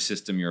larger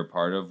system you're a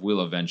part of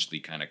will eventually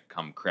kind of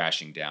come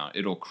crashing down.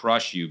 It'll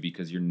crush you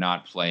because you're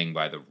not playing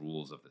by the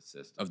rules of the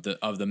system.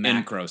 Of the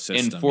macro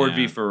system. In Ford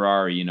v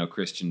Ferrari,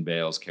 Christian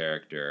Bale's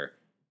character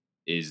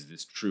is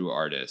this true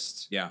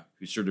artist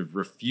who sort of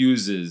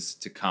refuses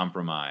to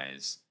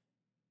compromise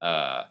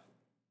for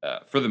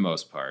the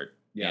most part.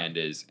 And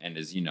is and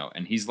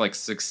he's like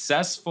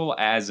successful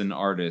as an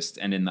artist,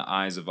 and in the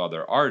eyes of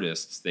other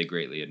artists, they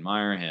greatly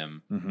admire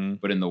him.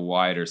 But in the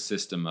wider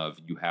system of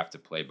you have to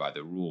play by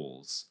the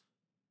rules,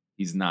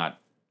 he's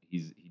not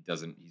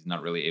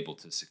really able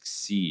to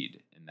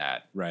succeed in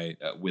that, right?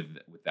 With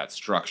that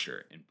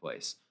structure in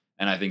place.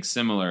 And I think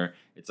similar,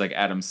 it's like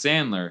Adam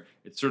Sandler.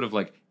 It's sort of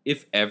like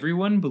if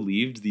everyone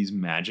believed these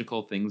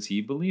magical things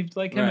he believed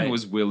like him, and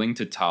was willing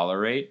to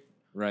tolerate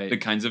the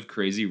kinds of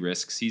crazy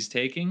risks he's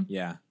taking,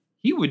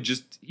 he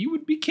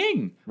would be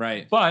king.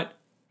 Right. But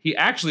he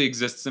actually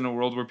exists in a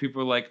world where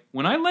people are like,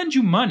 when I lend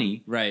you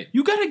money,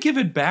 you got to give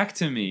it back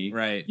to me.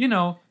 Right.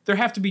 There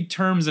have to be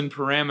terms and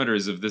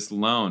parameters of this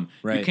loan.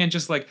 Right. You can't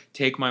just like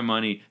take my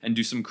money and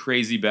do some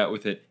crazy bet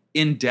with it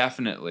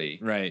indefinitely.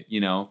 Right.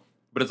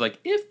 But it's like,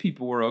 if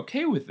people were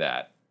okay with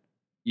that,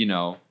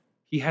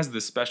 he has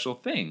this special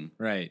thing.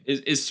 Right.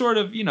 Is sort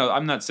of,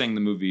 I'm not saying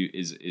the movie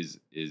is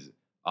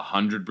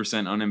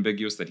 100%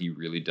 unambiguous that he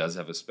really does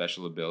have a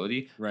special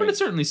ability, but it's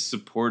certainly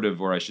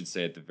supportive, or I should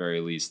say at the very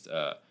least,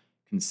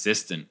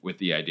 consistent with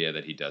the idea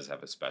that he does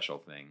have a special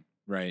thing.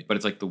 Right. But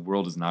it's like the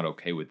world is not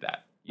okay with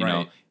that.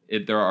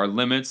 There are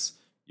limits.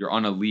 You're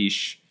on a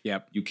leash.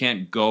 Yep. You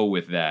can't go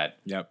with that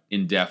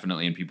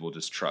indefinitely, and people will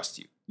just trust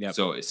you.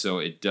 Yep. So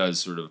it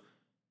does sort of,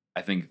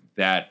 I think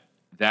that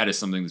is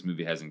something this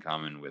movie has in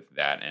common with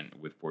that and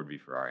with Ford v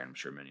Ferrari, and I'm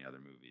sure many other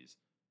movies.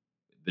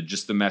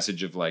 Just the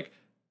message of like,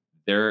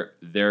 there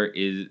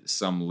is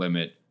some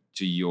limit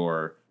to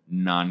your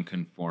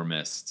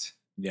nonconformist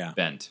Yeah.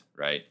 bent,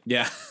 right?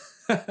 Yeah.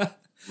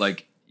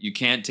 Like you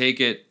can't take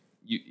it.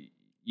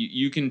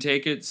 You can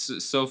take it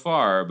so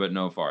far, but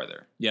no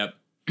farther. Yep.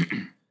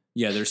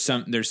 Yeah, there's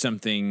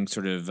something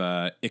sort of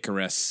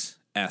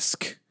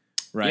Icarus-esque,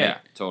 right? Yeah,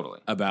 totally.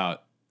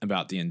 About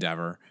the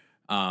Endeavor.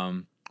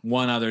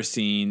 One other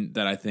scene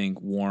that I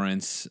think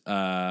warrants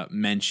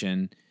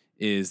mention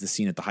is the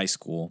scene at the high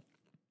school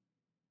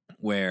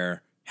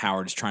where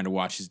Howard is trying to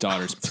watch his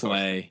daughters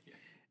play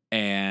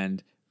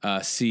and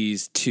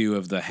sees two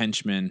of the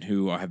henchmen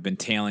who have been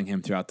tailing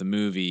him throughout the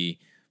movie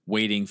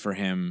waiting for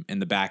him in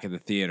the back of the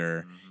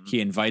theater. Mm-hmm.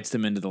 He invites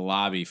them into the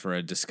lobby for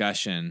a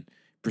discussion,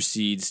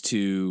 proceeds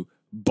to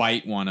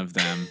bite one of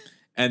them,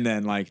 and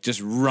then like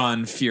just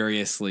run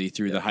furiously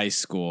through the high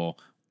school,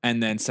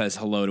 and then says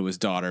hello to his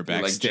daughter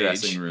backstage. Like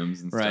dressing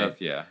rooms and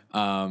stuff, yeah.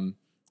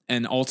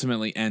 And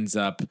ultimately ends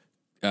up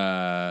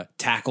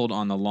tackled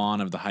on the lawn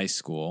of the high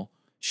school,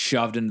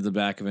 shoved into the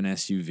back of an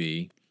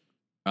SUV,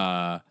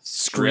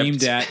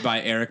 screamed at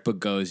by Eric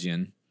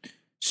Bogosian,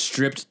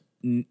 stripped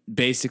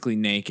basically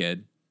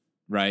naked,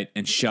 right,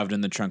 and shoved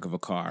in the trunk of a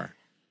car.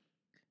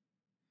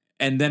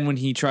 And then when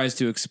he tries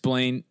to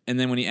explain, and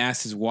then when he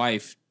asks his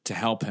wife to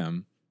help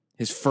him,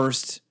 his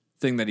first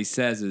thing that he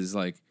says is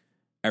like,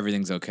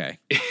 "Everything's okay."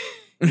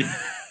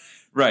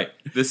 Right.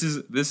 This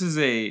is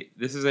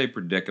a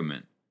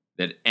predicament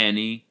that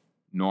any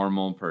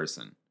normal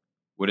person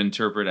would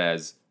interpret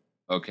as,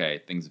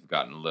 okay, things have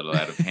gotten a little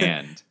out of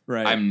hand.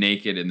 Right. I'm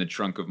naked in the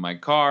trunk of my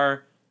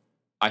car.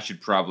 I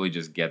should probably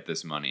just get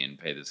this money and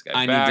pay this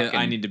guy back.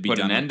 I need to be put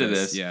done an end with to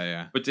this.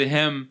 Yeah. But to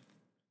him,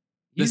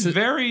 he's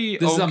very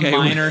this okay. is a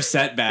minor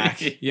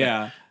setback.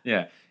 Yeah.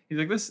 Yeah. He's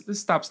like, this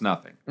stops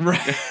nothing.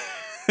 Right.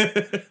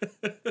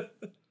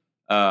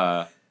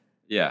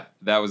 Yeah,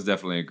 that was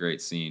definitely a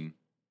great scene.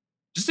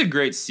 Just a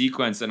great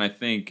sequence, and I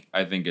think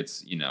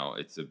it's,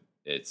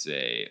 it's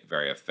a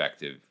very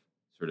effective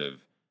sort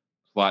of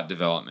plot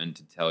development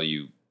to tell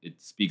you,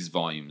 it speaks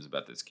volumes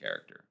about this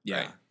character. Yeah.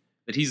 Right?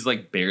 That he's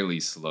like barely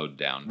slowed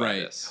down by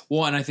this.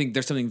 Well, and I think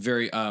there's something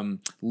very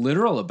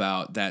literal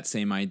about that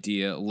same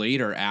idea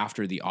later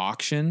after the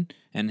auction,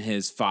 and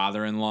his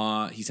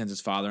father-in-law, he sends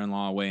his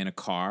father-in-law away in a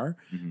car,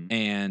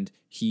 and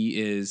he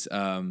is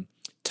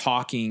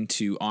talking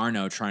to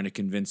Arno, trying to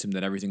convince him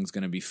that everything's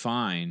going to be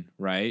fine,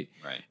 right?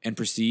 Right. And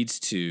proceeds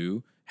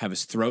to have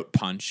his throat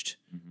punched,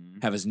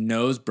 have his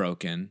nose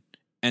broken,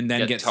 and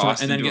then get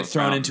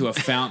thrown into a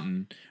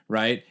fountain,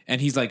 right?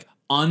 And he's like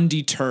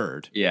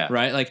undeterred,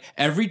 right? Like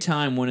every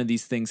time one of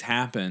these things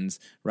happens,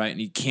 right, and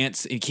he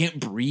can't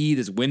breathe,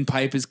 his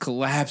windpipe is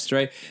collapsed,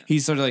 right? Yeah.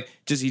 He's sort of like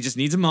he just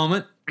needs a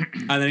moment,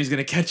 and then he's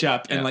gonna catch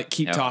up and like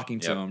keep talking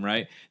to him,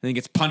 right? And then he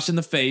gets punched in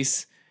the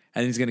face,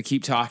 and he's gonna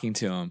keep talking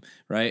to him,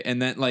 right?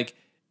 And then like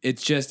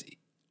it's just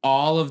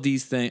all of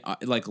these things,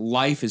 like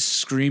life is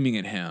screaming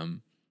at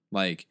him,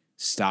 like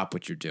stop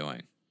what you're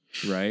doing,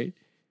 right?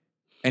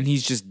 And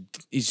he's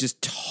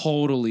just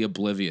totally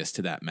oblivious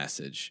to that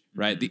message,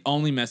 right? The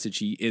only message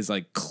he is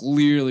like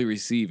clearly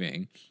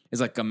receiving is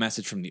like a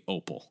message from the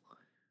Opal,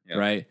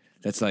 right?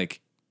 That's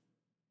like,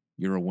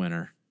 you're a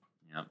winner.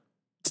 Yep.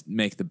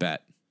 Make the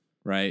bet,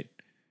 right?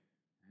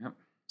 Yep.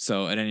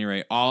 So at any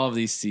rate, all of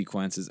these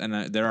sequences,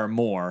 and there are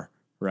more,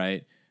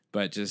 right?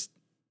 But just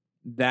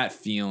that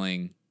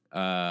feeling,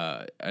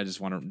 I just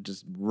want to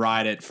just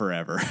ride it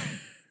forever.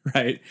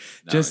 Right?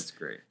 No, it's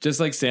great. Just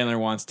like Sandler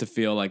wants to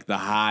feel like the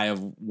high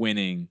of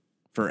winning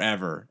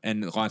forever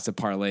and wants to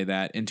parlay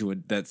that into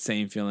that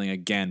same feeling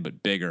again,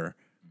 but bigger,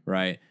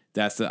 right?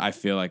 I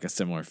feel like a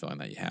similar feeling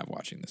that you have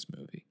watching this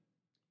movie,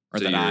 or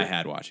so that I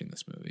had watching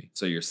this movie.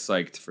 So you're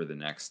psyched for the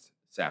next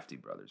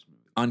Safdie Brothers movie.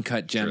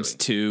 Uncut Gems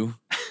 2,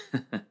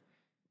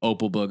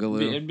 Opal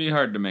Boogaloo. It'd be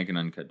hard to make an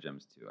Uncut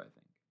Gems 2, I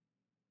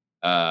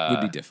think.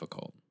 Would be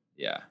difficult.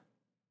 Yeah.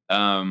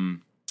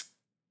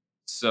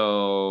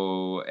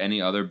 So,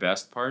 any other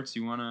best parts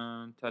you want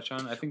to touch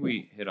on? I think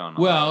we hit on.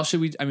 Well, should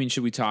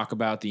we talk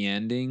about the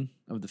ending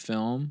of the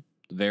film,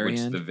 the very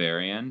end? The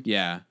very end?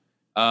 Yeah.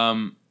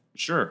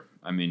 Sure.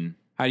 I mean,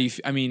 how do you?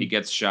 He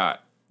gets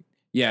shot.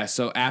 Yeah.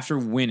 So after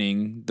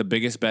winning the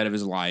biggest bet of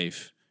his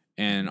life,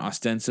 and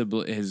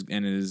ostensibly his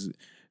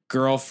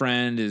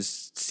girlfriend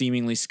is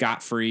seemingly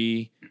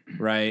scot-free,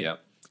 right? Yep.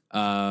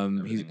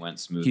 Everything went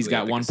smoothly. He's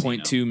got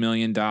 $1.2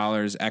 million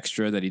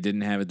extra that he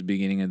didn't have at the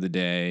beginning of the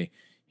day.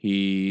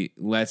 He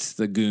lets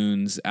the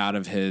goons out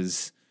of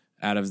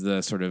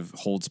the sort of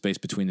hold space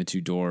between the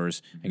two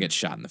doors and gets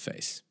shot in the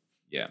face.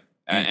 Yeah.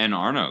 And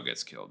Arno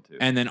gets killed too.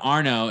 And then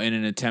Arno, in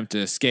an attempt to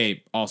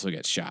escape, also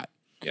gets shot.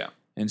 Yeah.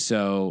 And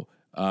so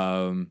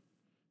then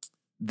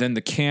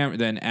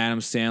then Adam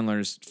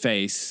Sandler's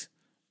face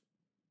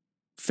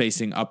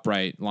facing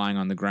upright, lying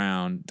on the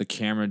ground, the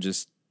camera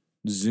just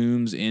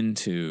zooms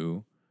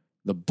into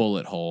the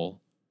bullet hole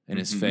in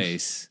his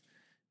face.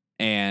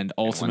 And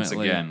ultimately,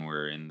 once again,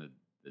 we're in the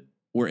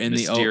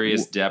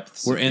mysterious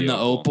depths. We're in the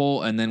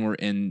Opal, and then we're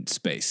in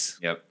space.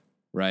 Yep.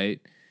 Right.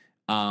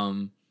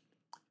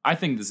 I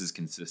think this is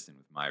consistent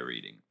with my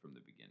reading from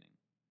the beginning.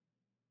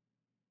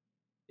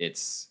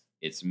 It's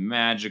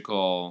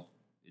magical.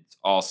 It's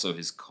also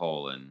his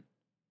colon.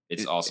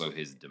 it's also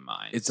his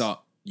demise. It's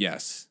all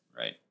yes.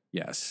 Right.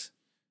 Yes.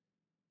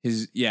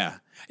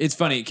 It's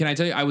funny. Can I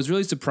tell you? I was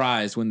really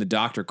surprised when the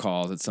doctor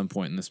calls at some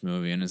point in this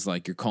movie and is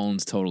like, "Your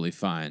colon's totally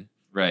fine."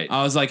 Right.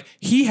 I was like,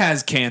 he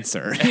has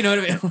cancer. You know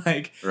what I mean?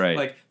 Like, right.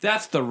 Like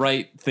that's the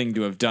right thing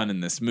to have done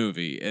in this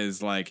movie.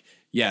 Is like,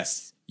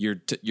 yes, you're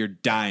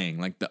dying.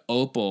 Like the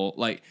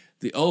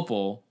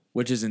opal,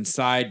 which is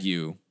inside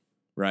you,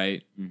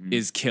 right,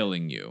 is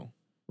killing you,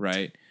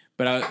 right.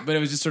 But it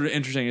was just sort of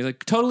interesting. It's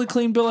like totally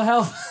clean bill of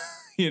health,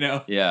 you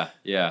know?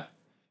 Yeah.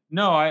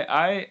 No,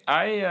 I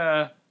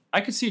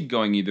could see it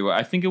going either way.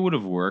 I think it would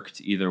have worked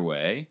either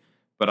way,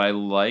 but I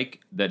like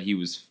that he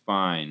was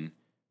fine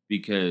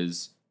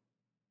because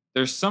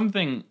there's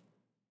something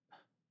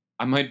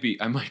I might be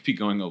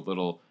going a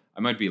little. I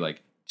might be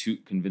like too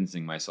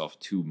convincing myself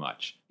too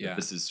much. Yeah. That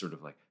this is sort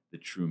of like the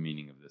true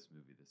meaning of this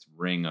movie. This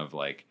ring of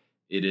like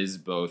it is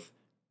both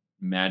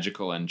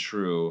magical and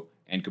true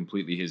and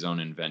completely his own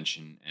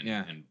invention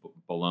and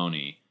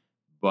baloney.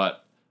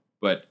 But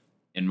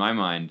in my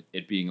mind,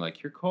 it being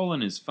like your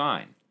colon is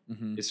fine.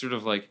 It's sort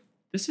of like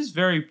this is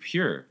very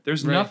pure.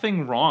 There's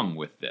nothing wrong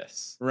with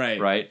this.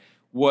 Right.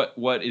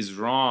 What is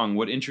wrong?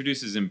 What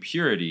introduces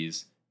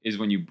impurities is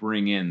when you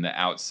bring in the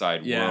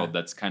outside world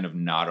that's kind of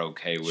not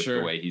okay with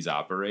the way he's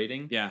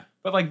operating. Yeah.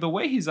 But like the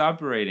way he's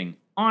operating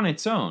on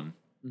its own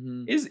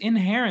is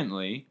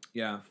inherently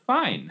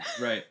fine.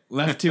 Right.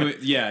 Left to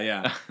it.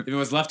 Yeah. If it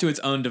was left to its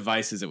own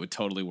devices, it would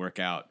totally work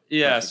out.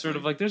 Yeah. Perfectly. Sort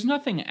of like there's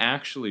nothing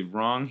actually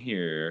wrong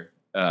here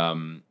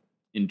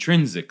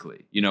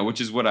intrinsically,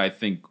 which is what I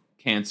think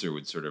cancer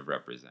would sort of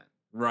represent.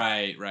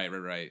 Right.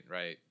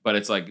 But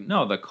it's like,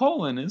 no, the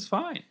colon is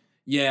fine.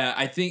 Yeah,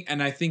 I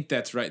think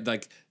that's right.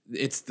 Like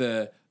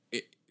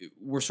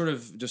we sort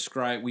of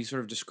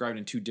described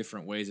in two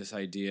different ways this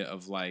idea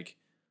of like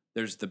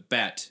there's the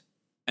bet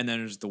and then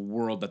there's the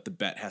world that the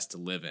bet has to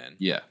live in.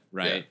 Yeah.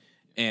 Right. Yeah.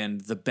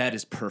 And the bet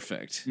is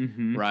perfect,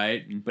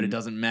 right? But it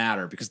doesn't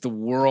matter because the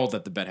world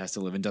that the bet has to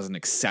live in doesn't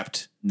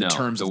accept the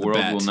terms of the bet. The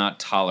world will not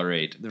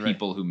tolerate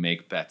people who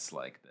make bets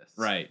like this.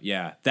 Right,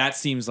 yeah. That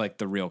seems like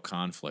the real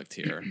conflict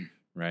here,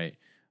 right?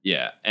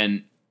 Yeah,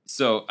 and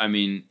so, I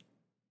mean,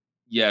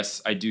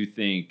 yes, I do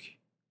think,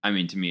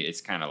 to me, it's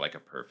kind of like a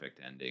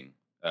perfect ending.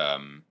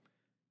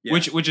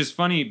 Which is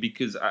funny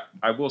because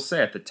I will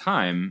say at the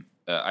time,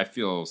 I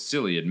feel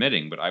silly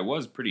admitting, but I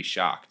was pretty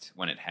shocked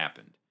when it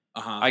happened.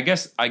 I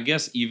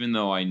guess even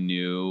though I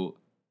knew,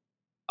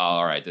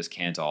 all right, this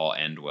can't all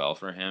end well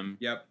for him.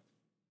 Yep.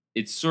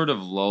 It sort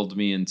of lulled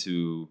me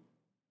into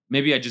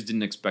maybe I just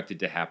didn't expect it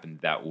to happen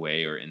that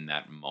way or in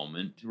that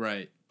moment.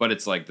 Right. But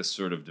it's like the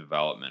sort of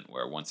development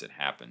where once it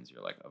happens,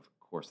 you're like, of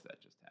course that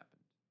just happened.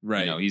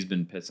 Right. He's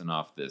been pissing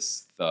off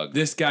this thug.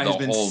 This guy has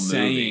been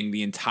saying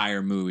the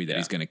entire movie that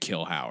he's going to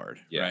kill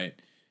Howard. Yeah. Right.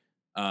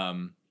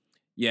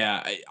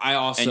 Yeah. I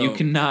also. And you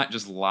cannot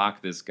just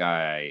lock this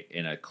guy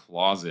in a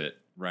closet.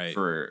 Right.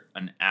 For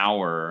an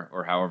hour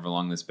or however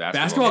long this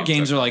basketball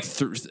games are like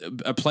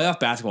a playoff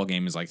basketball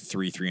game is like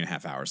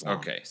 3.5 hours long.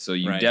 Okay, so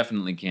you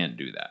definitely can't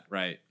do that.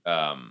 Right.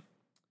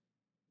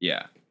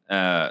 Yeah.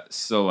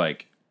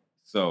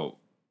 So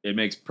it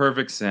makes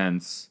perfect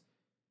sense.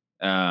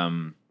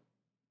 It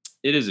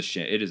is a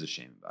shame. It is a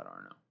shame about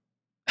Arno.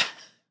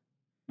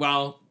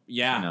 Well,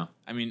 yeah.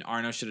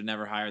 Arno should have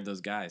never hired those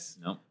guys.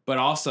 Nope. But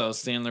also,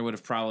 Sandler would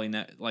have probably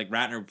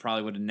Ratner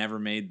probably would have never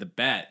made the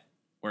bet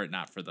were it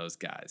not for those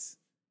guys.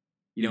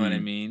 You know what I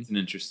mean? It's an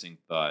interesting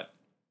thought.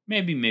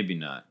 Maybe, maybe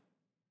not.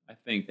 I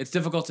think it's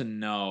difficult to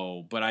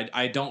know, but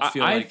I don't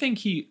feel I think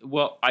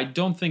I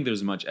don't think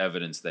there's much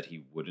evidence that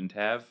he wouldn't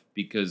have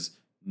because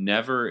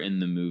never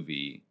in the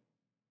movie,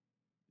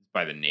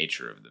 by the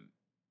nature of the,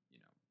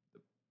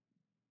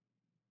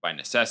 by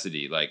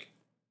necessity, like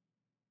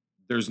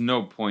there's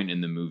no point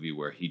in the movie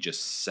where he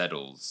just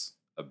settles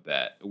a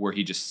bet, where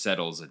he just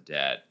settles a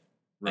debt,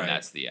 and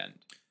that's the end.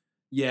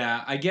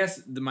 Yeah, I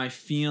guess my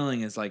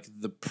feeling is like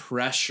the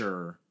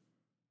pressure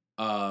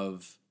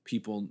of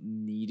people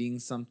needing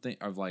something,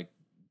 of like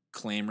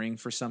clamoring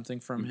for something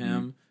from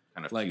him,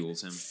 kind of like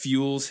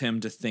fuels him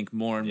to think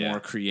more and more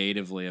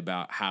creatively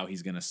about how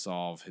he's going to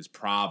solve his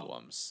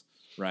problems,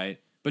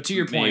 right? But to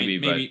your point,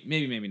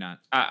 maybe not.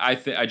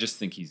 I just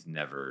think he's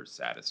never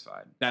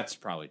satisfied. That's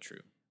probably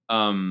true.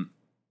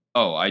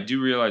 I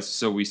do realize.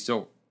 So we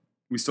still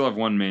have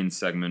one main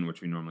segment which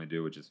we normally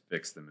do, which is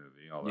fix the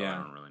movie. Although I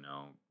don't really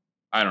know.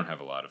 I don't have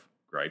a lot of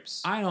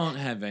gripes. I don't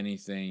have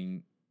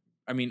anything.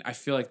 I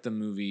feel like the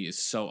movie is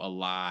so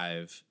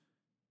alive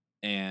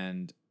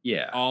and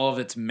all of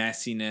its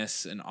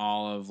messiness and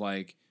all of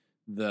like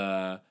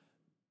the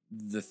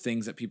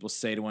things that people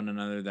say to one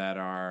another that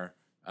are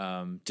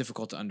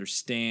difficult to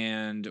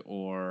understand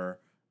or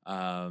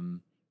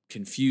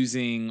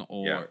confusing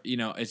or,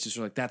 it's just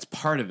like, that's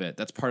part of it.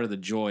 That's part of the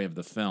joy of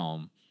the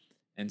film.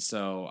 And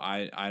so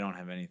I don't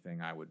have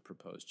anything I would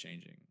propose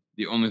changing.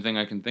 The only thing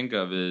I can think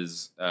of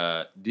is,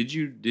 did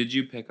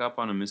you pick up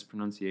on a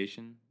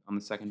mispronunciation on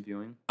the second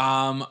viewing?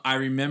 I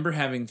remember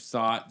having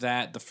thought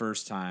that the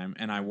first time,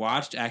 and I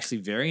watched actually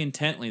very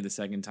intently the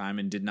second time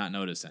and did not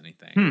notice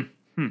anything.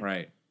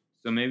 Right.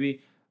 So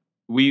maybe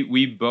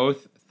We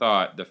both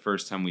thought the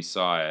first time we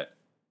saw it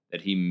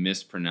that he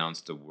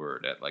mispronounced a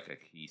word at like a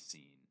key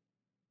scene,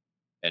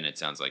 and it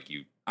sounds like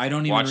you I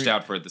don't even watched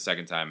out for it the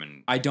second time,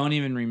 and I don't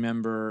even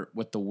remember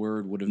what the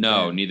word would have been.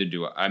 no, neither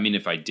do I. I mean,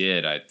 if I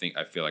did, I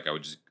feel like I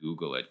would just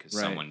Google it because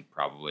Right. someone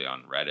probably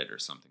on Reddit or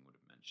something would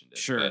have mentioned it.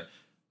 Sure.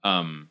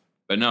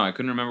 But no, I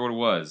couldn't remember what it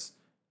was.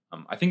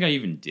 I think I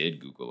even did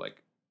Google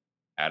like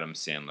Adam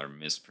Sandler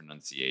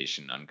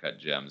mispronunciation, Uncut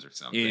Gems or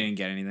something. You didn't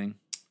get anything?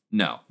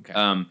 No.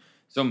 Okay.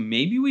 So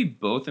maybe we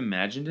both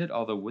imagined it,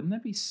 although wouldn't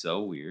that be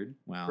so weird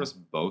Wow. for us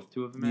both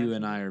to have imagined? You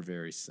and I are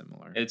very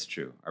similar. It's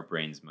true. Our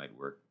brains might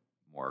work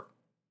more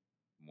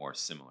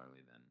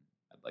similarly than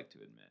I'd like to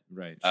admit.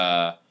 Right.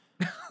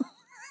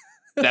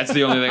 That's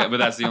the only thing, but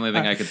that's the only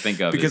thing I could think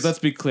of. Because let's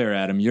be clear,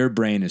 Adam, your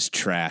brain is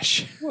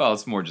trash. Well,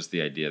 it's more just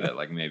the idea that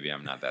like maybe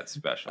I'm not that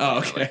special. Oh,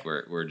 You know, okay. like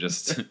we're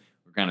just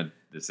we're kind of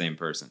the same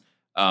person.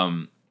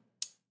 Yeah.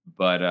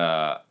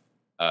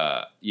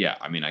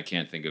 I mean, I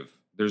can't think of.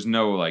 There's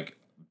no like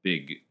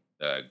big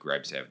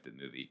gripes I have with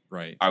the movie.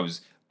 Right.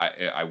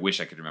 I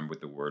wish I could remember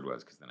what the word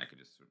was because then I could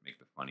just sort of make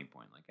the funny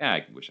point like,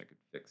 I wish I could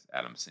fix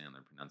Adam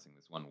Sandler pronouncing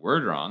this one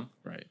word wrong.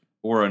 Right.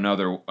 Or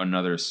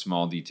another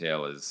small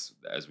detail is,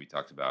 as we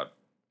talked about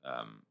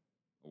a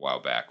while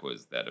back,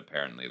 was that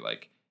apparently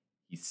like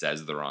he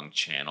says the wrong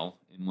channel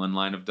in one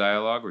line of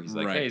dialogue where he's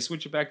like, Right. hey,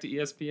 switch it back to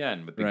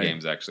ESPN, but the Right.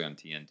 game's actually on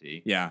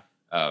TNT. Yeah.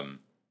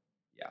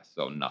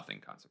 So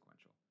nothing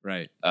consequential.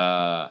 Right.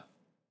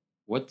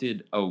 One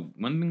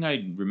thing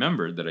I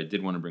remembered that I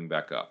did want to bring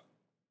back up.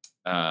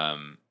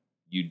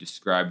 You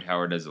described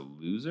Howard as a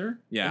loser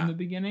Yeah. in the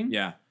beginning.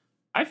 Yeah.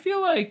 I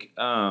feel like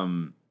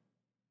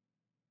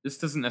this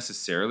doesn't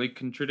necessarily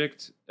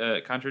contradict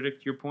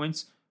your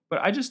points, but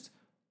I guess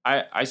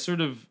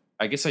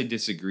I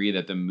disagree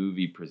that the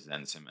movie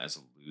presents him as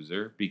a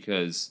loser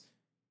because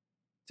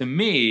to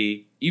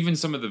me, even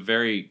some of the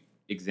very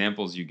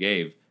examples you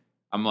gave,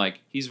 I'm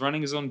like, he's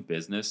running his own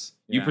business.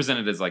 You Yeah. present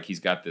it as like he's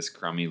got this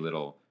crummy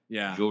little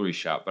Yeah. jewelry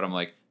shop, but I'm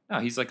like, no,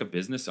 he's like a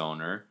business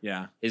owner.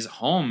 Yeah. His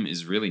home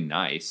is really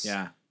nice.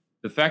 Yeah.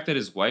 The fact that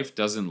his wife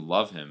doesn't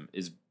love him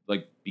is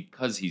like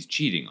because he's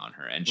cheating on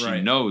her and she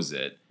Right. knows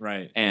it.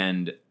 Right.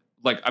 And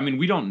like, I mean,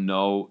 we don't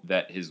know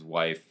that his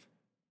wife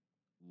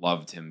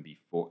loved him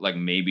before. Like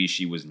maybe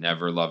she was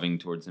never loving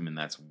towards him and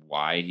that's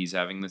why he's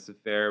having this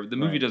affair. The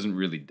movie Right. doesn't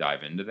really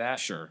dive into that.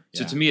 Sure.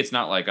 So Yeah. to me, it's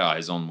not like,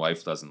 his own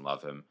wife doesn't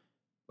love him.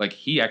 Like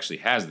he actually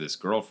has this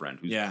girlfriend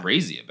who's Yeah.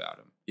 crazy about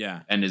him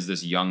Yeah. and is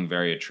this young,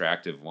 very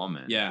attractive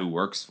woman Yeah. who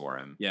works for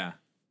him. Yeah.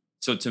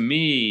 So to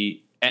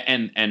me,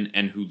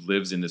 and who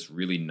lives in this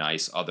really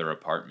nice other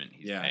apartment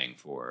he's Yeah. paying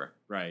for.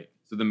 Right.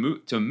 So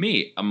to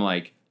me, I'm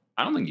like,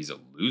 I don't think he's a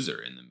loser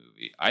in the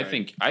movie. I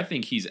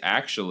think he's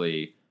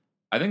actually.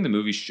 I think the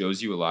movie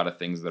shows you a lot of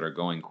things that are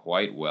going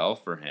quite well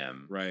for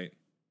him. Right.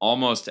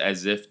 Almost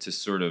as if to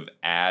sort of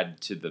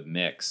add to the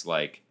mix,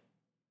 like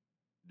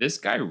this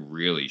guy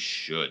really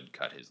should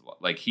cut his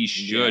like he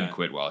should Yeah.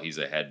 quit while he's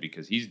ahead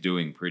because he's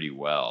doing pretty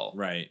well.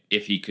 Right.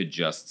 If he could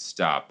just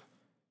stop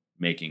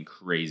making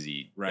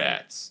crazy Right.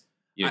 bets.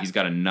 You know, he's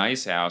got a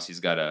nice house. He's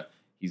got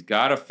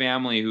a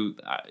family who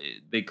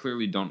they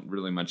clearly don't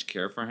really much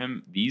care for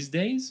him these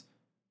days.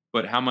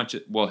 But how much?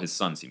 Well, his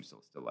son seems to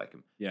still like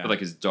him. Yeah. But like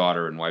his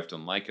daughter and wife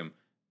don't like him.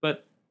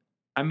 But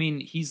I mean,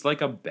 he's like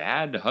a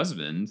bad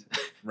husband.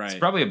 Right. He's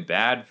probably a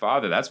bad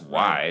father. That's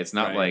why. Right. It's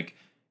not Right. like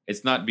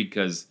it's not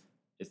because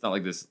it's not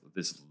like this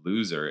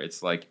loser.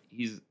 It's like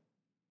he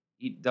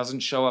doesn't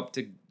show up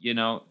to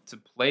to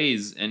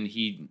plays and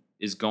he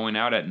is going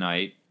out at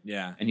night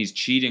Yeah. and he's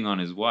cheating on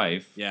his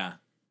wife. Yeah.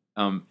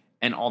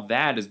 And all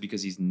that is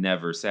because he's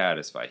never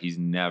satisfied. He's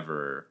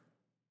never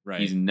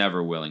Right. he's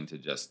never willing to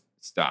just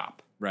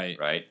stop. Right.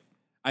 Right?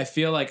 I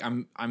feel like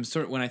I'm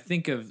sort of when I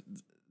think of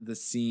the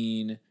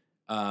scene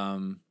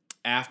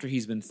after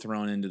he's been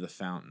thrown into the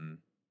fountain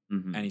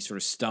Mhm. and he sort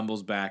of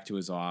stumbles back to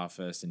his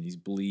office and he's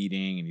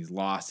bleeding and he's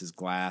lost his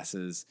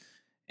glasses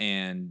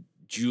and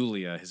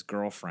Julia, his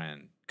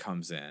girlfriend,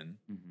 comes in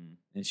Mhm.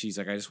 and she's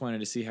like, I just wanted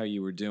to see how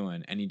you were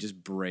doing, and he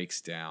just breaks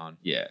down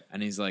Yeah.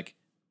 and he's like,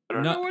 I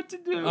don't No- know what to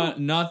do.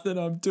 nothing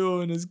I'm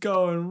doing is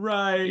going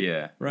right.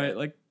 Yeah. Right.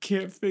 Like,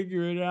 can't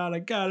figure it out. I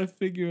gotta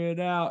figure it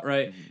out.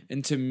 Right. Mhm.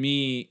 And to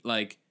me,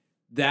 like,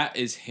 that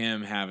is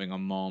him having a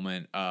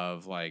moment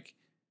of like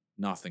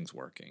nothing's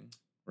working.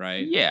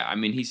 Right. Yeah, I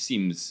mean he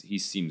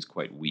seems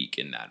quite weak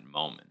in that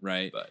moment.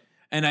 Right. But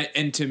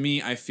And to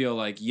me, I feel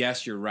like,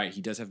 yes, you're right.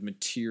 He does have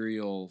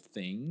material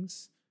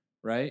things.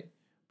 Right.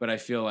 But I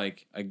feel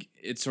like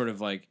it's sort of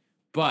like,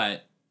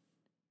 but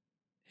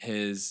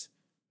his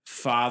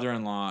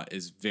father-in-law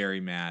is very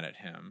mad at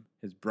him.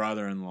 His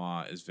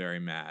brother-in-law is very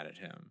mad at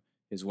him.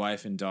 His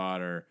wife and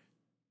daughter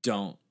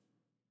don't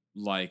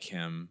like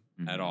him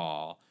at Mhm.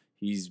 all.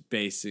 He's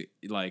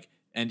like,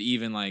 and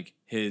even like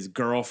his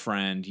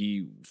girlfriend,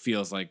 he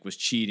feels like was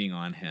cheating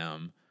on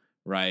him,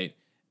 right?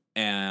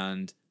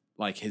 And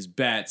like his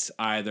bets,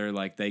 either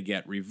like they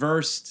get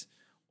reversed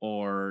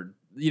or,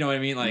 you know what I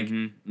mean? Like,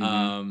 Mhm,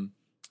 mhm.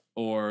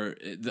 or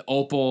the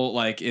opal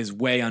like is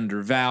way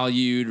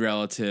undervalued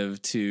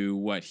relative to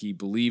what he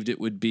believed it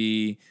would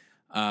be.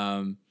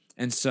 And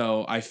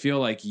so I feel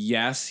like,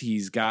 yes,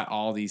 he's got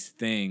all these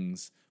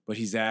things, but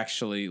he's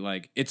actually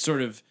like, it's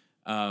sort of,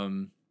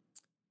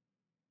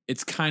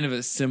 it's kind of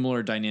a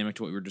similar dynamic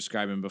to what we were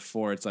describing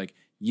before. It's like,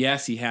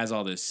 yes, he has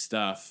all this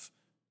stuff,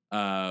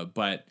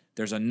 but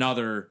there's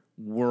another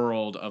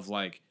world of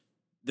like,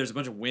 there's a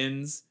bunch of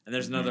wins and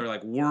there's another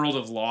like world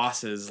of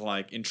losses,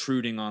 like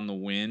intruding on the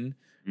win,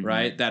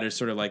 right? That is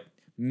sort of like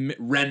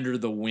render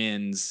the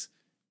wins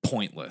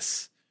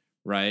pointless,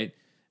 right?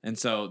 And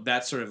so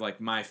that's sort of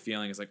like my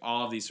feeling is like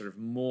all of these sort of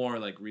more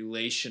like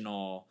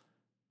relational,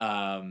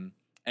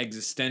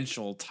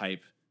 existential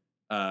type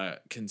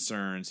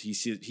concerns he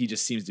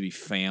just seems to be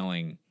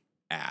failing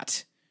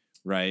at,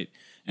 right?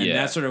 And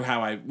that's sort of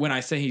how when I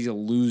say he's a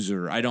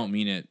loser, I don't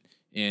mean it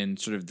in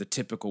sort of the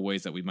typical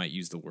ways that we might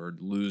use the word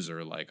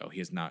loser, like, oh, he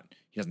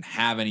doesn't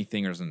have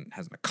anything or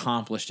hasn't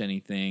accomplished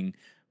anything,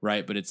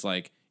 right? But it's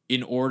like,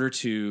 in order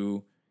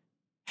to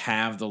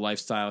have the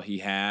lifestyle he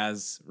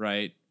has,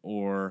 right,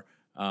 or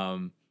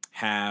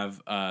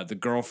have the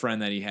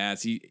girlfriend that he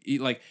has, he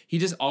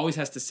just always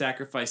has to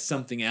sacrifice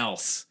something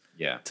else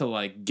to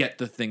like get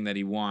the thing that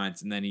he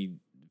wants, and then he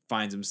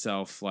finds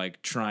himself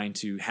like trying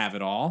to have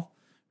it all,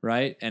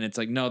 right? And it's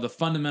like, no, the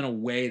fundamental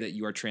way that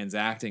you are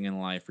transacting in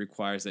life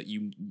requires that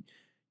you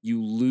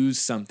lose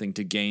something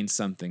to gain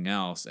something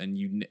else,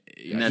 and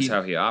that's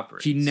how he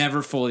operates. He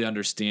never fully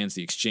understands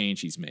the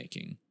exchange he's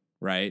making,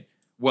 right?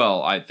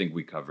 Well, I think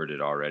we covered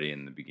it already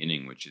in the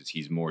beginning, which is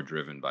he's more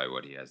driven by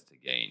what he has to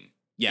gain.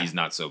 Yeah. He's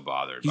not so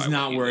bothered. He's by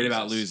not what he worried loses.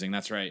 about losing.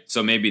 That's right.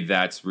 So maybe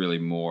that's really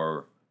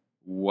more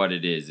what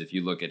it is. If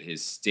you look at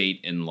his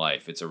state in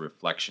life, it's a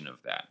reflection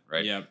of that,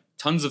 right? Yeah.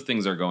 Tons of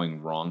things are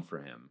going wrong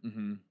for him.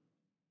 Mm-hmm.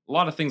 A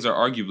lot of things are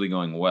arguably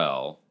going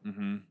well,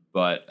 Mm-hmm.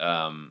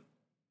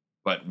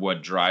 but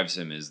what drives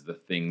him is the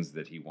things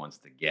that he wants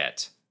to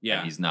get. Yeah.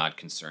 And he's not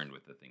concerned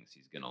with the things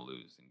he's going to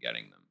lose in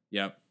getting them.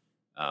 Yep.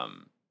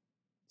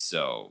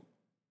 So,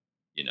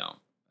 you know,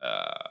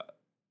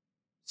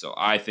 so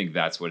I think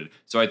that's what it.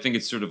 So I think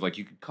it's sort of like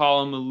you could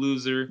call him a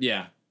loser.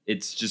 Yeah.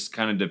 It's just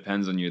kind of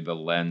depends on the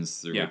lens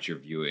through which you're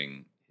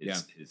viewing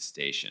his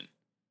station.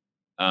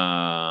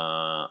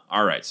 All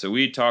right. So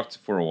we talked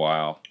for a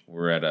while.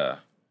 We're at an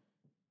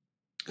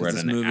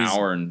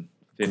hour and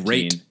 15.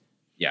 Great.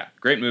 Yeah,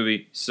 great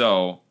movie.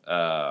 So,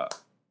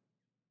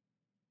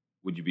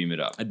 would you beam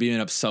it up? I'd beam it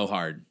up so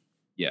hard.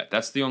 Yeah,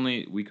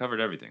 we covered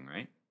everything,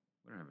 right?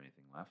 We don't have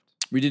anything left.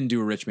 We didn't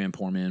do a rich man,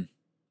 poor man.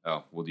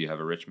 Oh, well, do you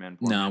have a rich man,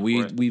 poor No,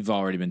 man? we've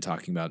already been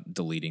talking about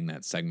deleting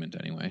that segment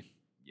anyway.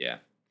 Yeah.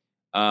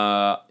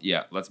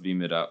 Yeah, let's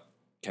beam it up.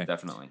 Okay.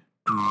 Definitely.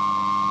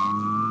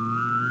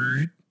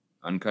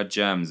 Uncut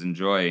Gems.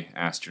 Enjoy,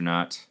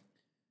 astronaut.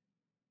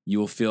 You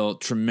will feel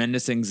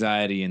tremendous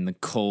anxiety in the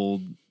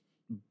cold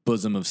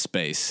bosom of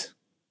space.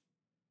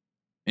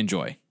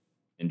 Enjoy.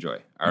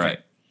 All right.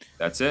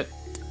 That's it.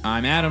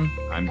 I'm Adam.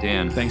 I'm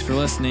Dan. Thanks for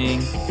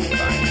listening.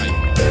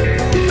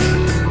 Bye.